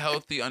very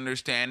healthy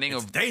understanding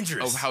of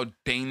how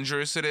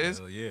dangerous it is.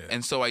 Hell yeah.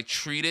 And so I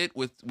treat it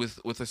with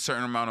a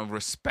certain amount of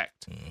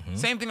respect. Mhm.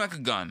 Same thing like a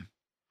gun.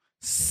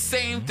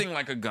 Same thing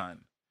like a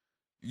gun.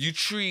 You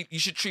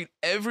should treat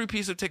every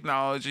piece of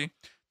technology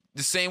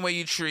the same way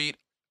you treat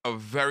a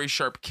very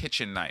sharp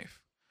kitchen knife,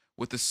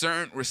 with a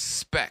certain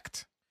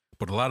respect.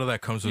 But a lot of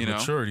that comes with You know?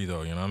 maturity,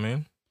 though. You know what I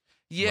mean?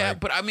 Yeah, Like-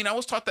 but I mean, I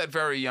was taught that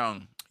very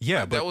young.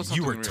 Yeah, That but was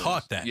you something were real.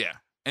 taught that. Yeah,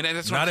 and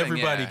that's what Not I'm saying,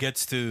 everybody yeah.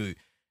 gets to.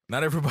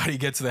 Not everybody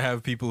gets to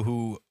have people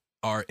who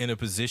are in a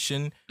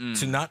position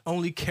to not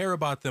only care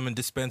about them and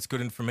dispense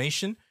good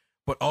information,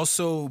 but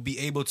also be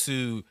able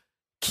to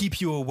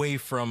keep you away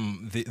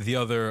from the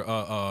other,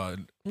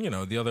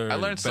 the other. I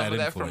learned some bad of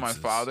that from my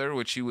influences. father,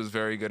 which he was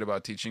very good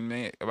about teaching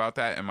me about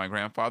that, and my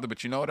grandfather.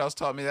 But you know what else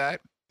taught me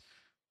that?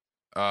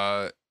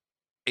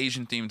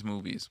 Asian themed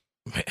movies,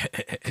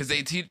 because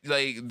they teach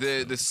like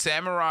the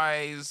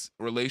samurai's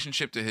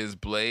relationship to his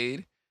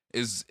blade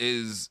is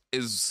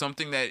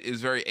something that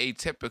is very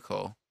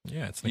atypical.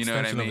 Yeah, it's an You know what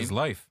I extension of his mean?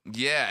 life.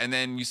 Yeah, and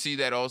then you see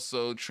that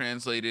also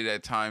translated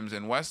at times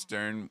in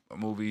Western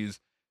movies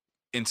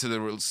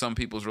into some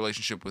people's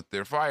relationship with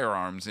their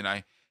firearms, and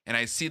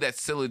I see that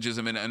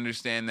syllogism and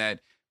understand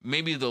that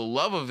maybe the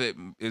love of it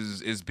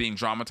is being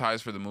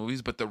dramatized for the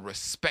movies, but the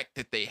respect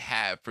that they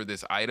have for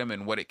this item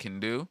and what it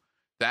can do,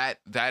 that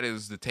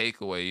is the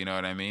takeaway. You know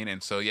what I mean?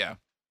 And so yeah,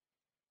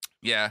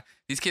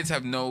 these kids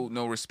have no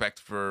respect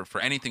for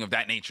anything of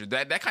that nature.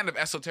 That kind of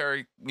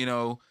esoteric,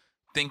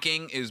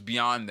 thinking is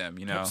beyond them.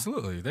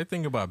 Absolutely, they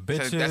think about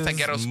bitches. That's that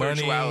ghetto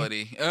money,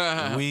 spirituality.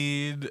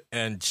 weed,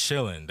 and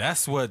chilling.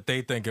 That's what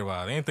they think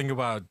about. They ain't think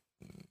about.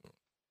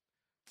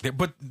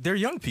 But they're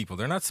young people.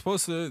 They're not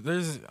supposed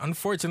to.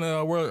 Unfortunately,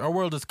 our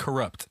world is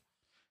corrupt.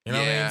 You know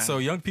what I Yeah. mean? So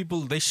young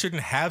people, they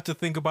shouldn't have to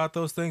think about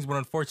those things. But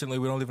unfortunately,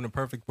 we don't live in a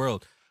perfect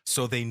world,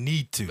 so they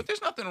need to. But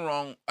there's nothing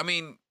wrong. I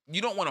mean,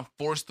 you don't want to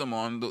force them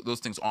on those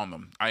things on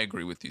them. I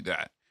agree with you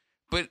that.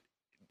 But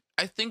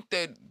I think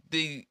that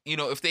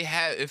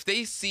if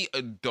they see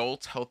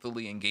adults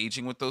healthily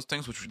engaging with those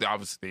things, which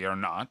obviously they are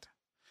not,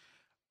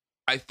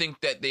 I think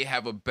that they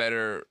have a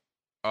better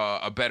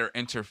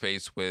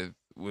interface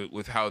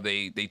with how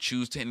they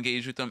choose to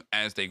engage with them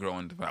as they grow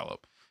and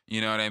develop.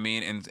 You know what I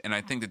mean? And I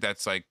think that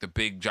that's like the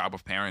big job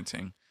of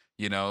parenting.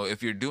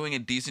 If you're doing a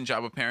decent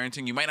job of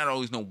parenting, you might not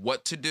always know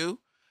what to do,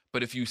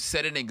 but if you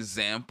set an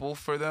example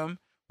for them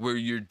where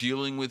you're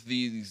dealing with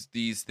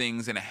these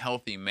things in a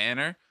healthy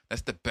manner,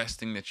 that's the best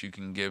thing that you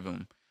can give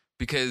them.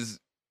 Because,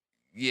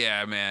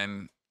 yeah,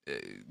 man,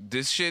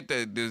 this shit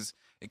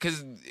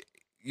because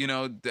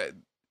that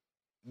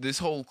this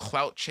whole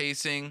clout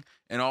chasing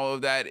and all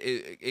of that,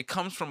 it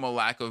comes from a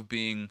lack of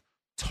being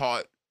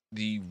taught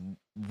the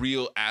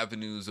real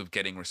avenues of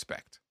getting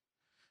respect.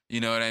 You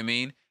know what I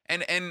mean?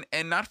 And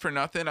not for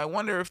nothing, I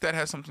wonder if that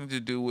has something to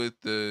do with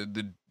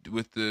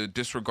the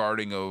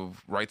disregarding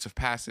of rites of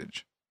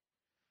passage.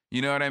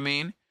 You know what I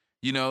mean?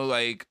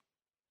 Like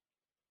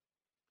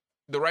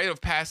the rite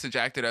of passage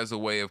acted as a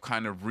way of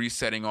kind of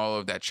resetting all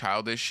of that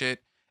childish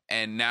shit.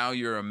 And now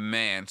you're a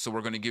man, so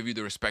we're going to give you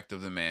the respect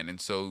of the man. And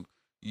so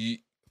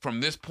from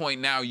this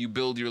point now, you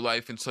build your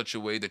life in such a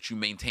way that you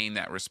maintain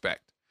that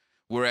respect.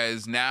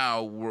 Whereas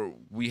now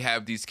we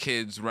have these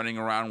kids running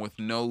around with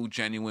no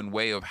genuine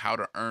way of how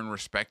to earn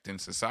respect in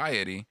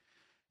society.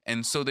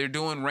 And so they're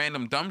doing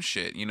random dumb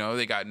shit.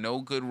 They got no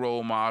good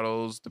role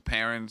models. The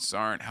parents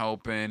aren't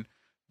helping.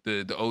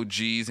 The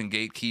OGs and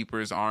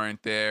gatekeepers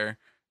aren't there.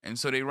 And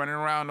so they running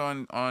around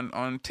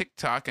on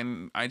TikTok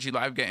and IG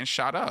Live getting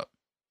shot up.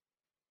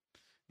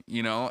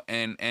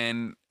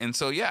 And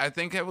so yeah, I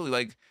think heavily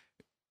like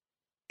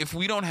if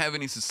we don't have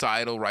any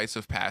societal rites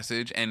of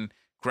passage, and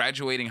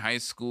graduating high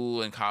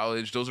school and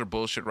college, those are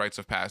bullshit rites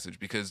of passage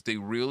because they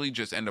really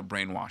just end up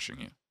brainwashing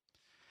you.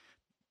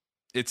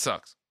 It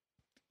sucks.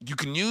 You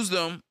can use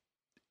them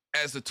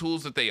as the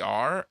tools that they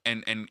are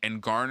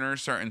and garner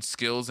certain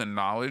skills and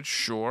knowledge,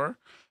 sure,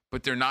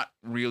 but they're not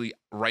really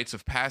rites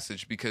of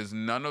passage because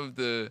none of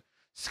the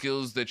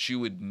skills that you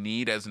would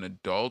need as an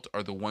adult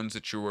are the ones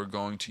that you are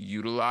going to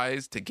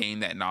utilize to gain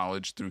that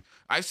knowledge through.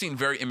 I've seen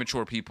very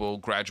immature people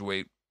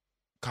graduate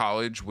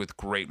college with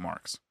great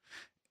marks.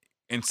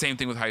 And same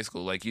thing with high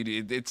school. Like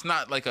it's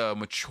not like a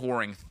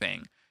maturing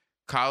thing.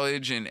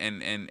 College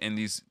and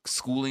these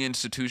schooling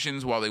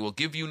institutions, while they will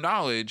give you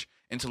knowledge,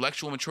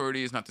 intellectual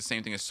maturity is not the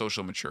same thing as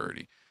social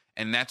maturity.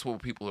 And that's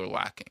what people are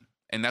lacking.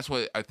 And that's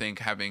what I think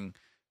having,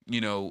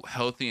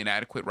 healthy and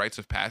adequate rites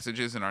of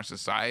passages in our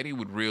society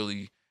would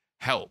really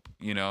help.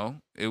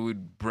 It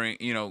would bring,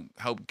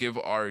 help give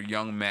our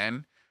young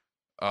men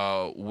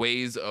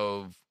ways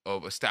of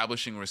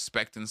establishing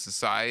respect in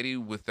society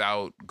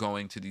without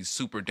going to these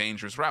super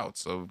dangerous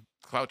routes of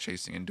clout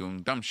chasing and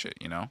doing dumb shit,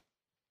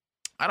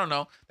 I don't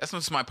know. That's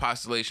just my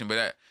postulation,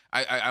 but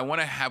I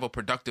want to have a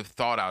productive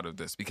thought out of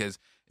this because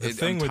the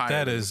thing with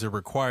that is it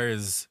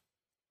requires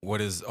what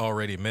is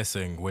already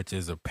missing, which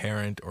is a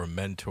parent or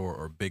mentor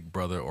or big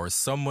brother or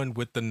someone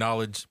with the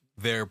knowledge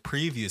there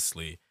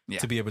previously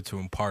to be able to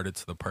impart it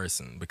to the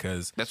person,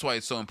 because that's why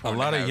it's so important.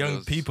 A lot of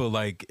young people,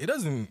 like, it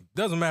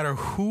doesn't matter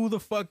who the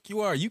fuck you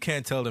are, you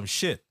can't tell them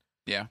shit.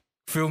 Yeah.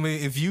 Feel me?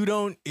 If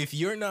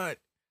you're not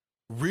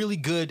really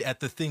good at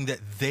the thing that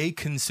they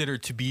consider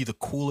to be the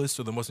coolest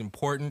or the most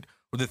important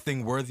or the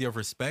thing worthy of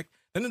respect,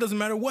 then it doesn't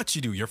matter what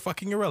you do. You're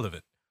fucking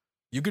irrelevant.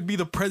 You could be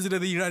the president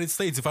of the United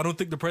States. If I don't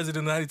think the president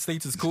of the United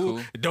States is cool,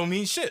 it don't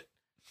mean shit.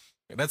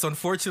 That's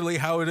unfortunately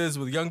how it is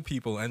with young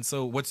people. And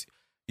so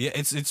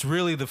it's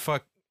really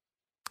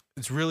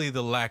it's really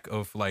the lack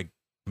of like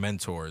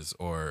mentors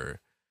or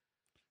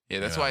Yeah,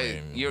 that's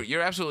why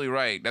you're absolutely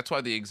right. That's why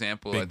the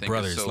example Big I think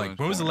Brothers. is so Like,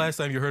 when was the important. last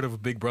time you heard of a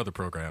Big Brother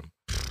program?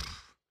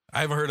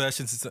 I haven't heard of that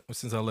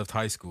since I left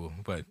high school.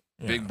 But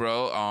Big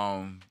Bro?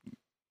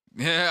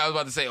 Yeah, I was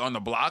about to say on the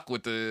block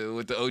with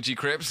the OG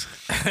Crips.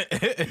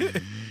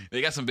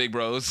 They got some big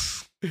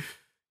bros.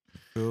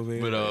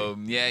 But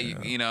yeah,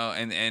 you know,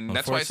 and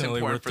that's why it's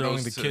important for throwing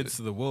those the kids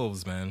to the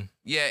wolves, man.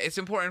 Yeah, it's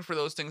important for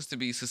those things to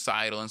be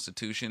societal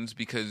institutions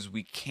because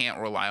we can't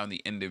rely on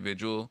the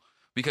individual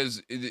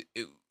because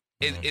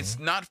it's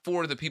not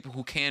for the people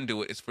who can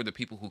do it, it's for the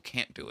people who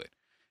can't do it.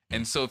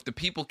 And so if the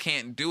people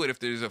can't do it, if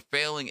there's a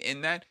failing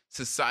in that,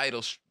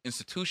 societal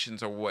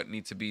institutions are what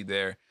need to be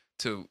there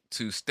to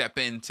step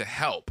in to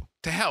help,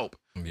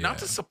 not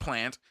to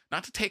supplant,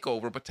 not to take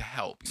over, but to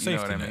help. You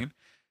know what I mean?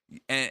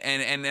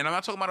 And I'm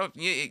not talking about,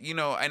 you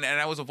know, and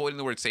I was avoiding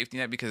the word safety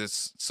net because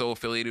it's so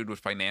affiliated with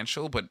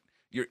financial, but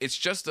it's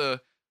just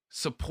a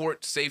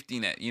support safety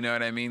net. You know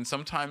what I mean?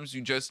 Sometimes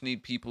you just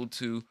need people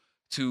to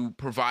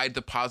provide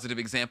the positive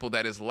example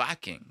that is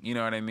lacking. You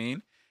know what I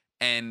mean?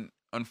 And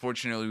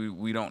unfortunately,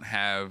 we don't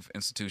have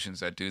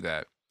institutions that do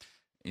that.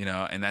 You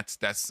know, and that's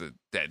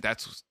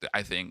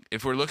I think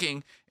if we're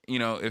looking, you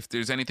know, if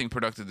there's anything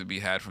productive to be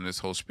had from this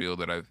whole spiel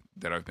that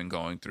I've been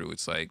going through,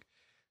 it's like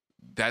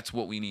that's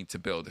what we need to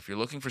build. If you're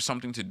looking for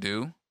something to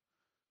do,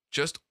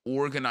 just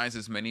organize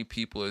as many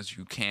people as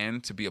you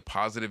can to be a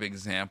positive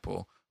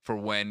example for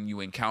when you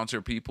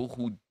encounter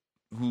people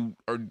who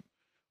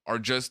are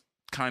just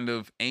kind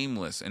of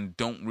aimless and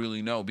don't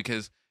really know,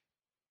 because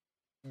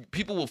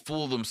people will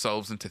fool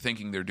themselves into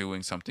thinking they're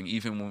doing something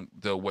even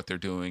though what they're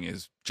doing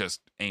is just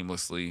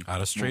aimlessly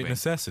out of straight moving.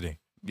 necessity.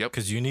 Yep.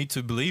 Because you need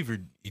to believe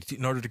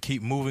in order to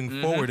keep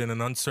moving forward in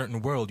an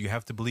uncertain world. You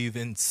have to believe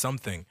in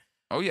something.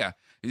 Oh yeah,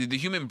 the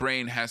human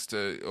brain has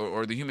to,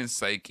 or the human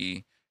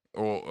psyche,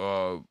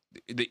 or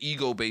the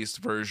ego-based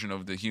version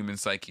of the human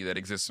psyche that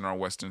exists in our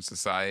Western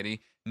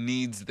society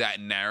needs that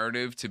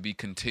narrative to be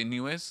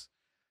continuous,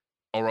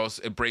 or else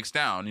it breaks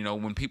down. You know,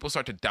 when people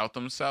start to doubt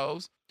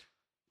themselves,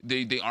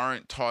 they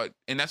aren't taught,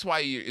 and that's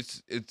why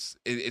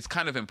it's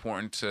kind of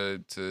important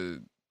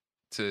to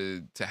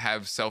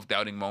have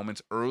self-doubting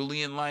moments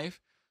early in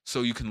life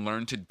so you can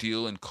learn to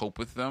deal and cope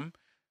with them.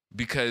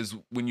 Because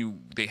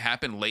when they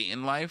happen late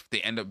in life, they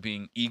end up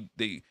being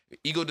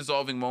ego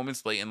dissolving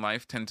moments late in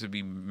life tend to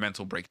be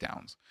mental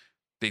breakdowns.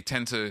 They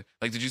tend to,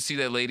 like, did you see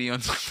that lady on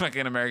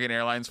fucking American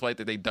Airlines flight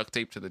that they duct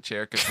taped to the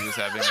chair because she was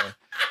having a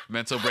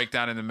mental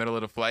breakdown in the middle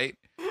of the flight?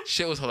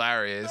 Shit was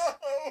hilarious.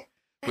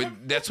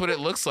 But that's what it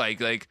looks like.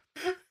 Like,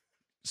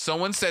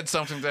 someone said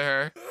something to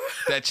her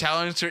that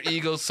challenged her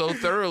ego so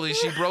thoroughly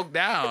she broke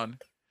down.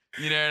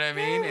 You know what I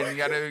mean? And you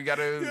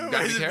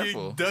gotta be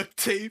careful. Duct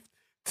taped.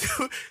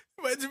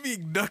 Imagine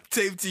being duct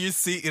taped to your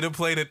seat in a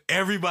plane and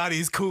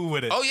everybody's cool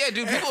with it. Oh yeah,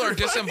 dude. People are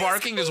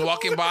disembarking, just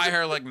walking by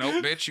her like,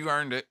 nope, bitch, you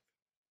earned it.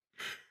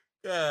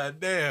 God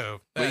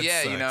damn. But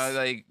yeah, sucks. you know,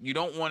 like you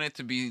don't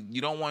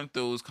want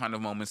those kind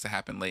of moments to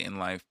happen late in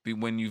life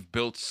when you've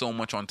built so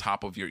much on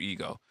top of your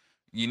ego.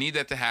 You need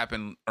that to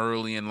happen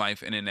early in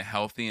life and in a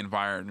healthy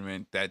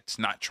environment that's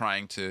not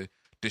trying to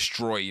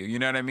destroy you. You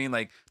know what I mean?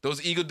 Like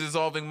those ego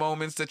dissolving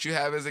moments that you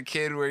have as a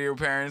kid where your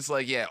parents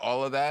like, yeah,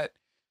 all of that,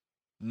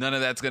 none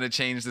of that's going to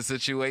change the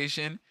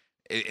situation.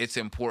 It's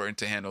important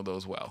to handle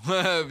those well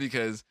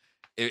because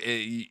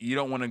you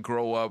don't want to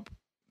grow up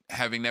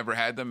having never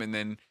had them, and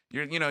then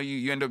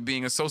you end up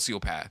being a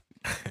sociopath,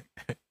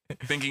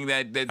 thinking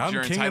that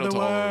you're entitled to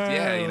all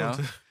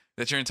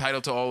that you're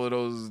entitled to all of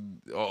those,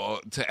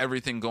 to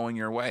everything going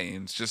your way,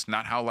 and it's just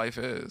not how life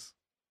is.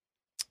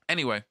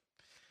 Anyway,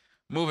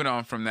 moving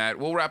on from that,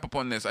 we'll wrap up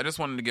on this. I just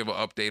wanted to give an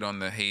update on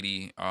the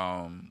Haiti,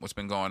 what's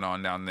been going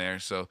on down there.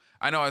 So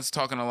I know I was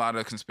talking a lot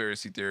of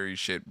conspiracy theory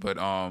shit, but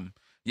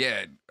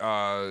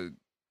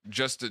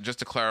just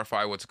to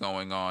clarify what's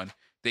going on,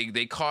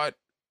 they caught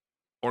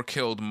or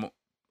killed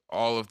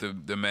all of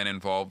the men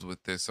involved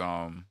with this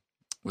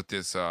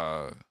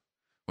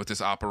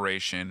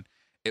operation.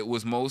 It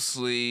was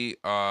mostly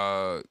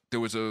there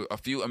was a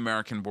few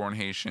American-born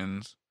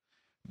Haitians,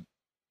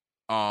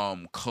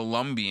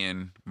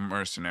 Colombian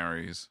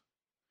mercenaries,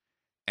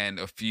 and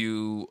a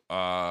few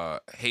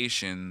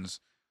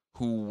Haitians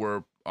who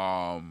were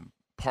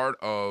part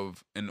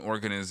of an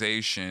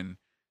organization.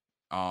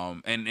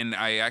 And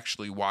I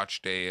actually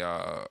watched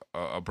a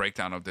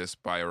breakdown of this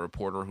by a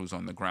reporter who's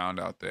on the ground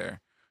out there,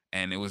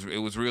 and it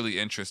was really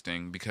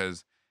interesting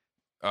because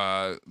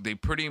they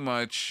pretty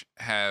much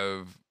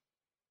have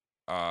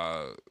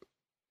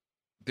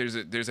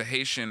there's a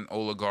Haitian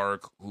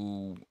oligarch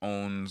who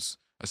owns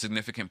a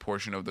significant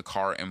portion of the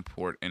car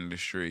import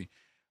industry,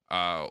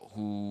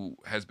 who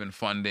has been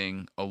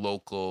funding a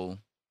local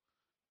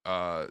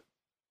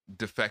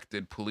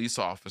defected police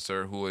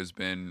officer who has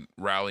been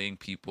rallying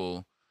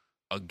people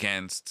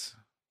against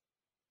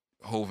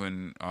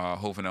Jovenel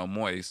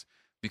Moïse,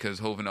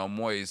 because Jovenel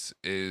Moïse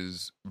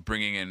is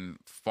bringing in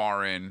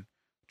foreign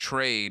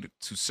trade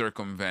to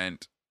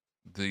circumvent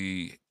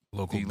the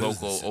Local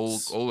local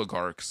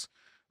oligarchs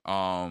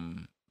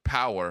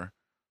power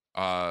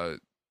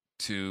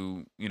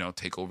to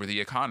take over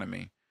the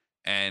economy.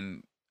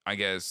 And I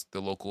guess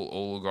the local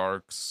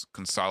oligarchs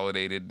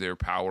consolidated their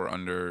power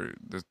under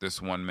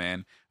this one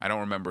man. I don't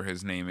remember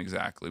his name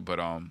exactly, but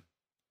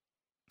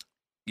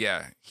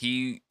yeah,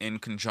 he, in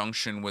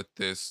conjunction with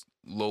this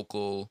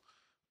local,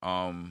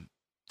 I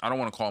don't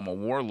want to call him a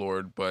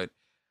warlord, but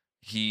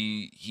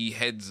he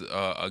heads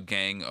a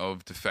gang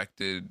of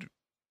defected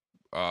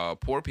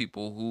poor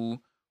people who,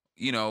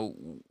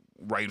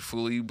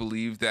 rightfully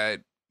believe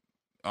that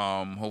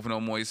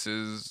Jovenel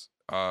Moise's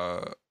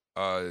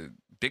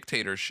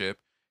dictatorship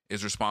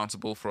is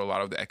responsible for a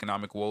lot of the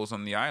economic woes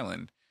on the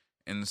island.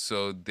 And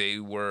so they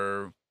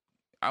were,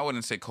 I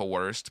wouldn't say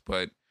coerced,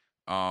 but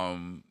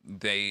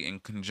they, in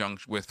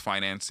conjunction with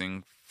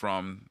financing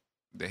from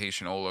the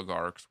Haitian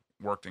oligarchs,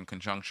 worked in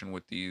conjunction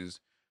with these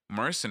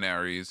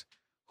mercenaries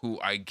who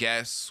I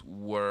guess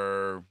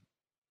were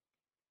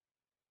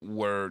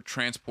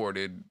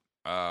transported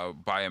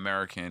by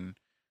American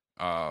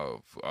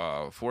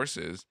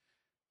forces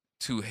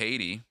to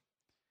Haiti.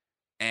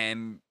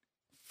 And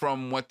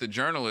from what the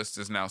journalist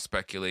is now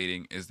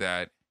speculating is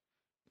that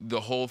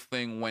the whole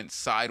thing went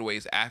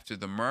sideways after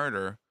the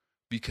murder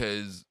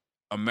because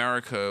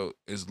America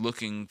is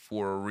looking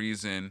for a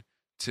reason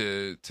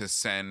to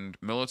send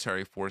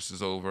military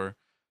forces over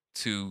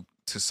to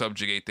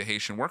subjugate the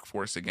Haitian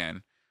workforce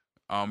again.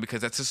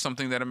 Because that's just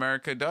something that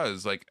America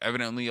does. Like,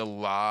 evidently, a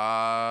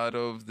lot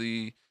of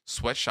the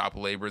sweatshop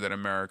labor that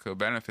America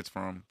benefits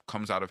from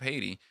comes out of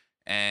Haiti,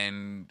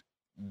 and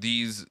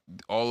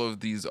all of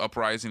these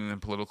uprisings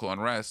and political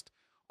unrest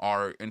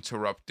are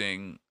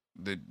interrupting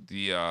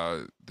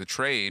the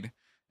trade,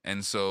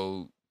 and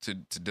so to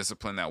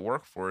discipline that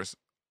workforce,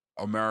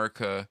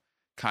 America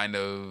kind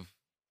of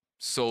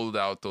sold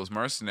out those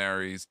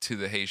mercenaries to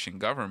the Haitian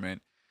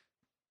government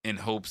in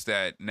hopes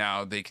that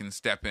now they can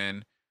step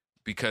in.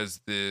 Because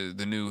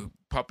the new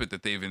puppet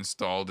that they've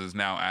installed is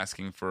now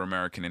asking for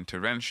American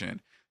intervention.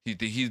 He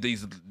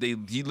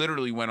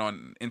literally went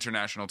on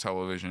international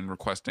television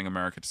requesting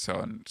America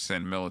to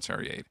send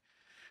military aid.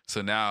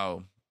 So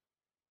now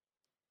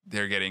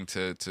they're getting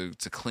to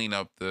clean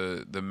up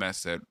the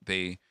mess that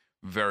they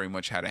very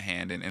much had a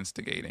hand in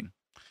instigating.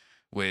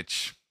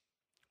 Which,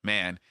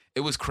 man, it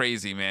was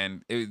crazy,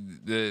 man.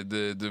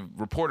 The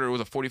reporter, it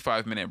was a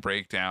 45-minute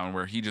breakdown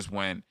where he just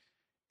went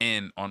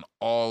in on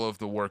all of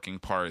the working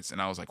parts, and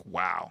I was like,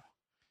 wow.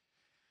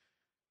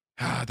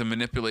 The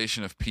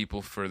manipulation of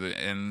people for the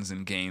ends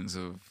and gains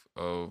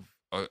of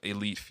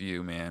elite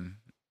few, man.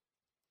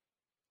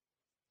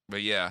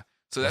 But yeah,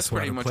 so that's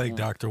pretty much plague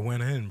doctor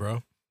went in,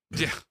 bro.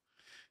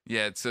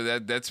 Yeah, so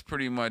that's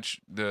pretty much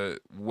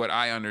what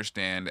I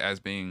understand as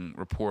being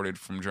reported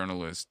from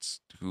journalists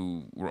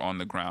who were on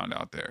the ground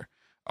out there.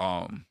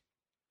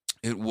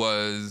 It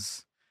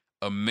was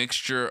a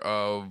mixture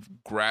of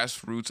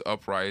grassroots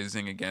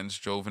uprising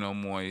against Jovenel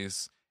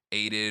Moise,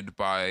 aided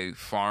by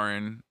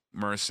foreign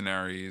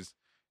mercenaries,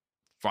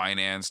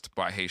 financed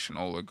by Haitian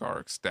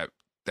oligarchs that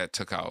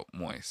took out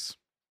Moise.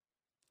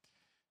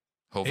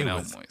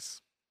 Jovenel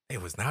Moise. They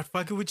was not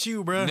fucking with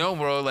you, bro. No,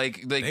 bro.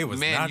 Like,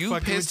 man, you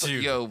pissed.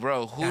 You.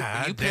 Bro,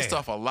 you pissed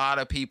off a lot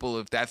of people.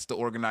 If that's the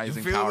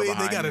organizing power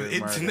behind they got an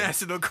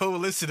international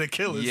coalition of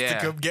killers to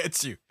come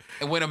get you.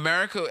 And when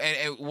America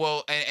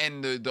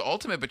and the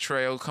ultimate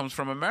betrayal comes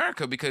from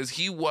America because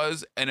he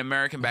was an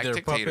American-backed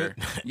dictator.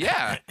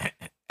 Yeah,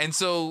 and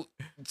so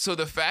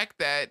the fact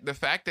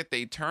that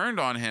they turned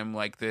on him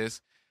like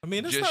this. I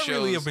mean, it's not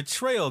really a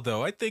betrayal,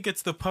 though. I think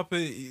it's the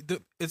puppet.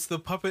 It's the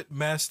puppet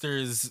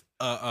master's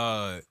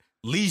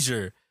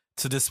leisure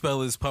to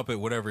dispel his puppet,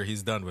 whatever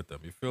he's done with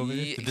them. You feel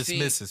me? To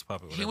dismiss his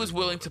puppet. He was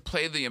willing to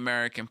play the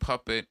American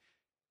puppet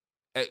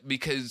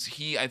because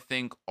he, I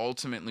think,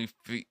 ultimately,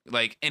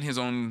 like, in his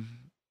own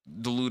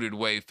deluded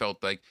way,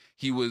 felt like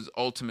he was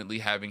ultimately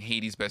having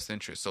Haiti's best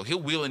interest. So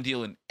he'll wheel and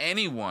deal in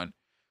anyone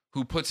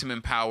who puts him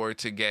in power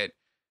to get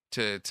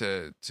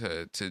to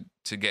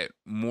get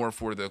more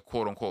for the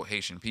quote unquote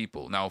Haitian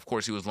people. Now, of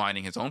course, he was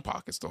lining his own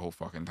pockets the whole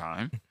fucking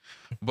time,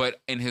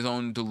 but in his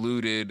own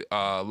deluded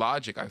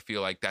logic, I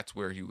feel like that's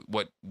where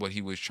what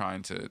he was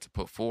trying to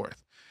put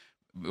forth.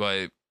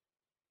 But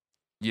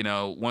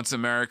once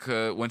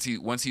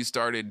he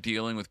started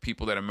dealing with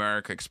people that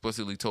America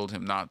explicitly told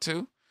him not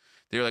to,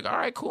 they were like, all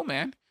right, cool,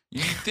 man.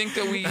 You think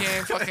that we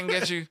can't fucking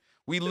get you?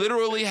 We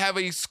literally have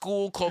a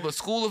school called the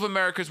School of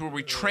Americas where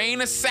we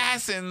train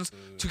assassins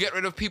to get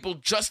rid of people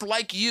just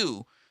like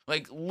you.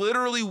 Like,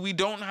 literally, we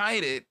don't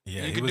hide it.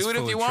 Yeah, you can do it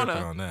if you wanna.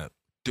 On that.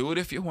 Do it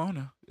if you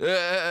wanna.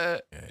 Yeah,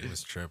 he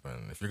was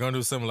tripping. If you're gonna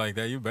do something like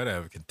that, you better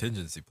have a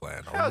contingency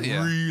plan.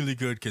 Really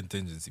good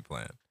contingency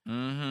plan.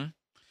 Mm-hmm.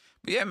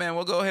 But yeah, man,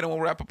 we'll go ahead and we'll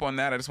wrap up on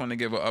that. I just want to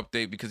give an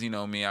update because,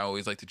 me, I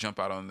always like to jump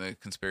out on the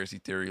conspiracy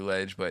theory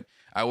ledge, but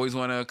I always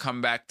want to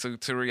come back to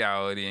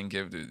reality and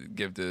give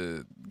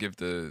the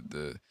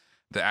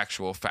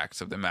actual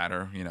facts of the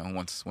matter,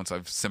 once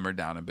I've simmered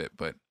down a bit.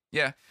 But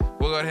yeah,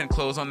 we'll go ahead and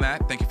close on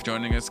that. Thank you for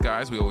joining us,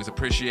 guys. We always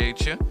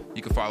appreciate you.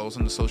 You can follow us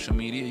on the social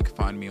media. You can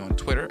find me on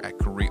Twitter at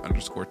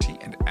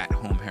Curry_T and at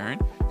Home Heron.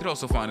 You can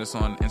also find us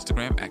on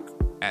Instagram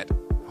at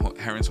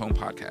Heron's Home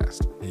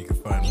Podcast. And you can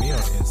find me on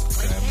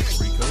Instagram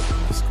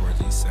at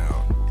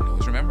Rico_G_Sound. And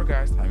always remember,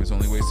 guys, time is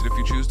only wasted if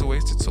you choose to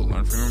waste it. So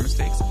learn from your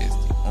mistakes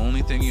is the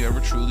only thing you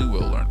ever truly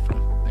will learn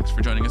from. Thanks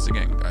for joining us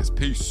again, guys.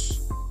 Peace.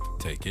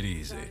 Take it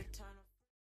easy.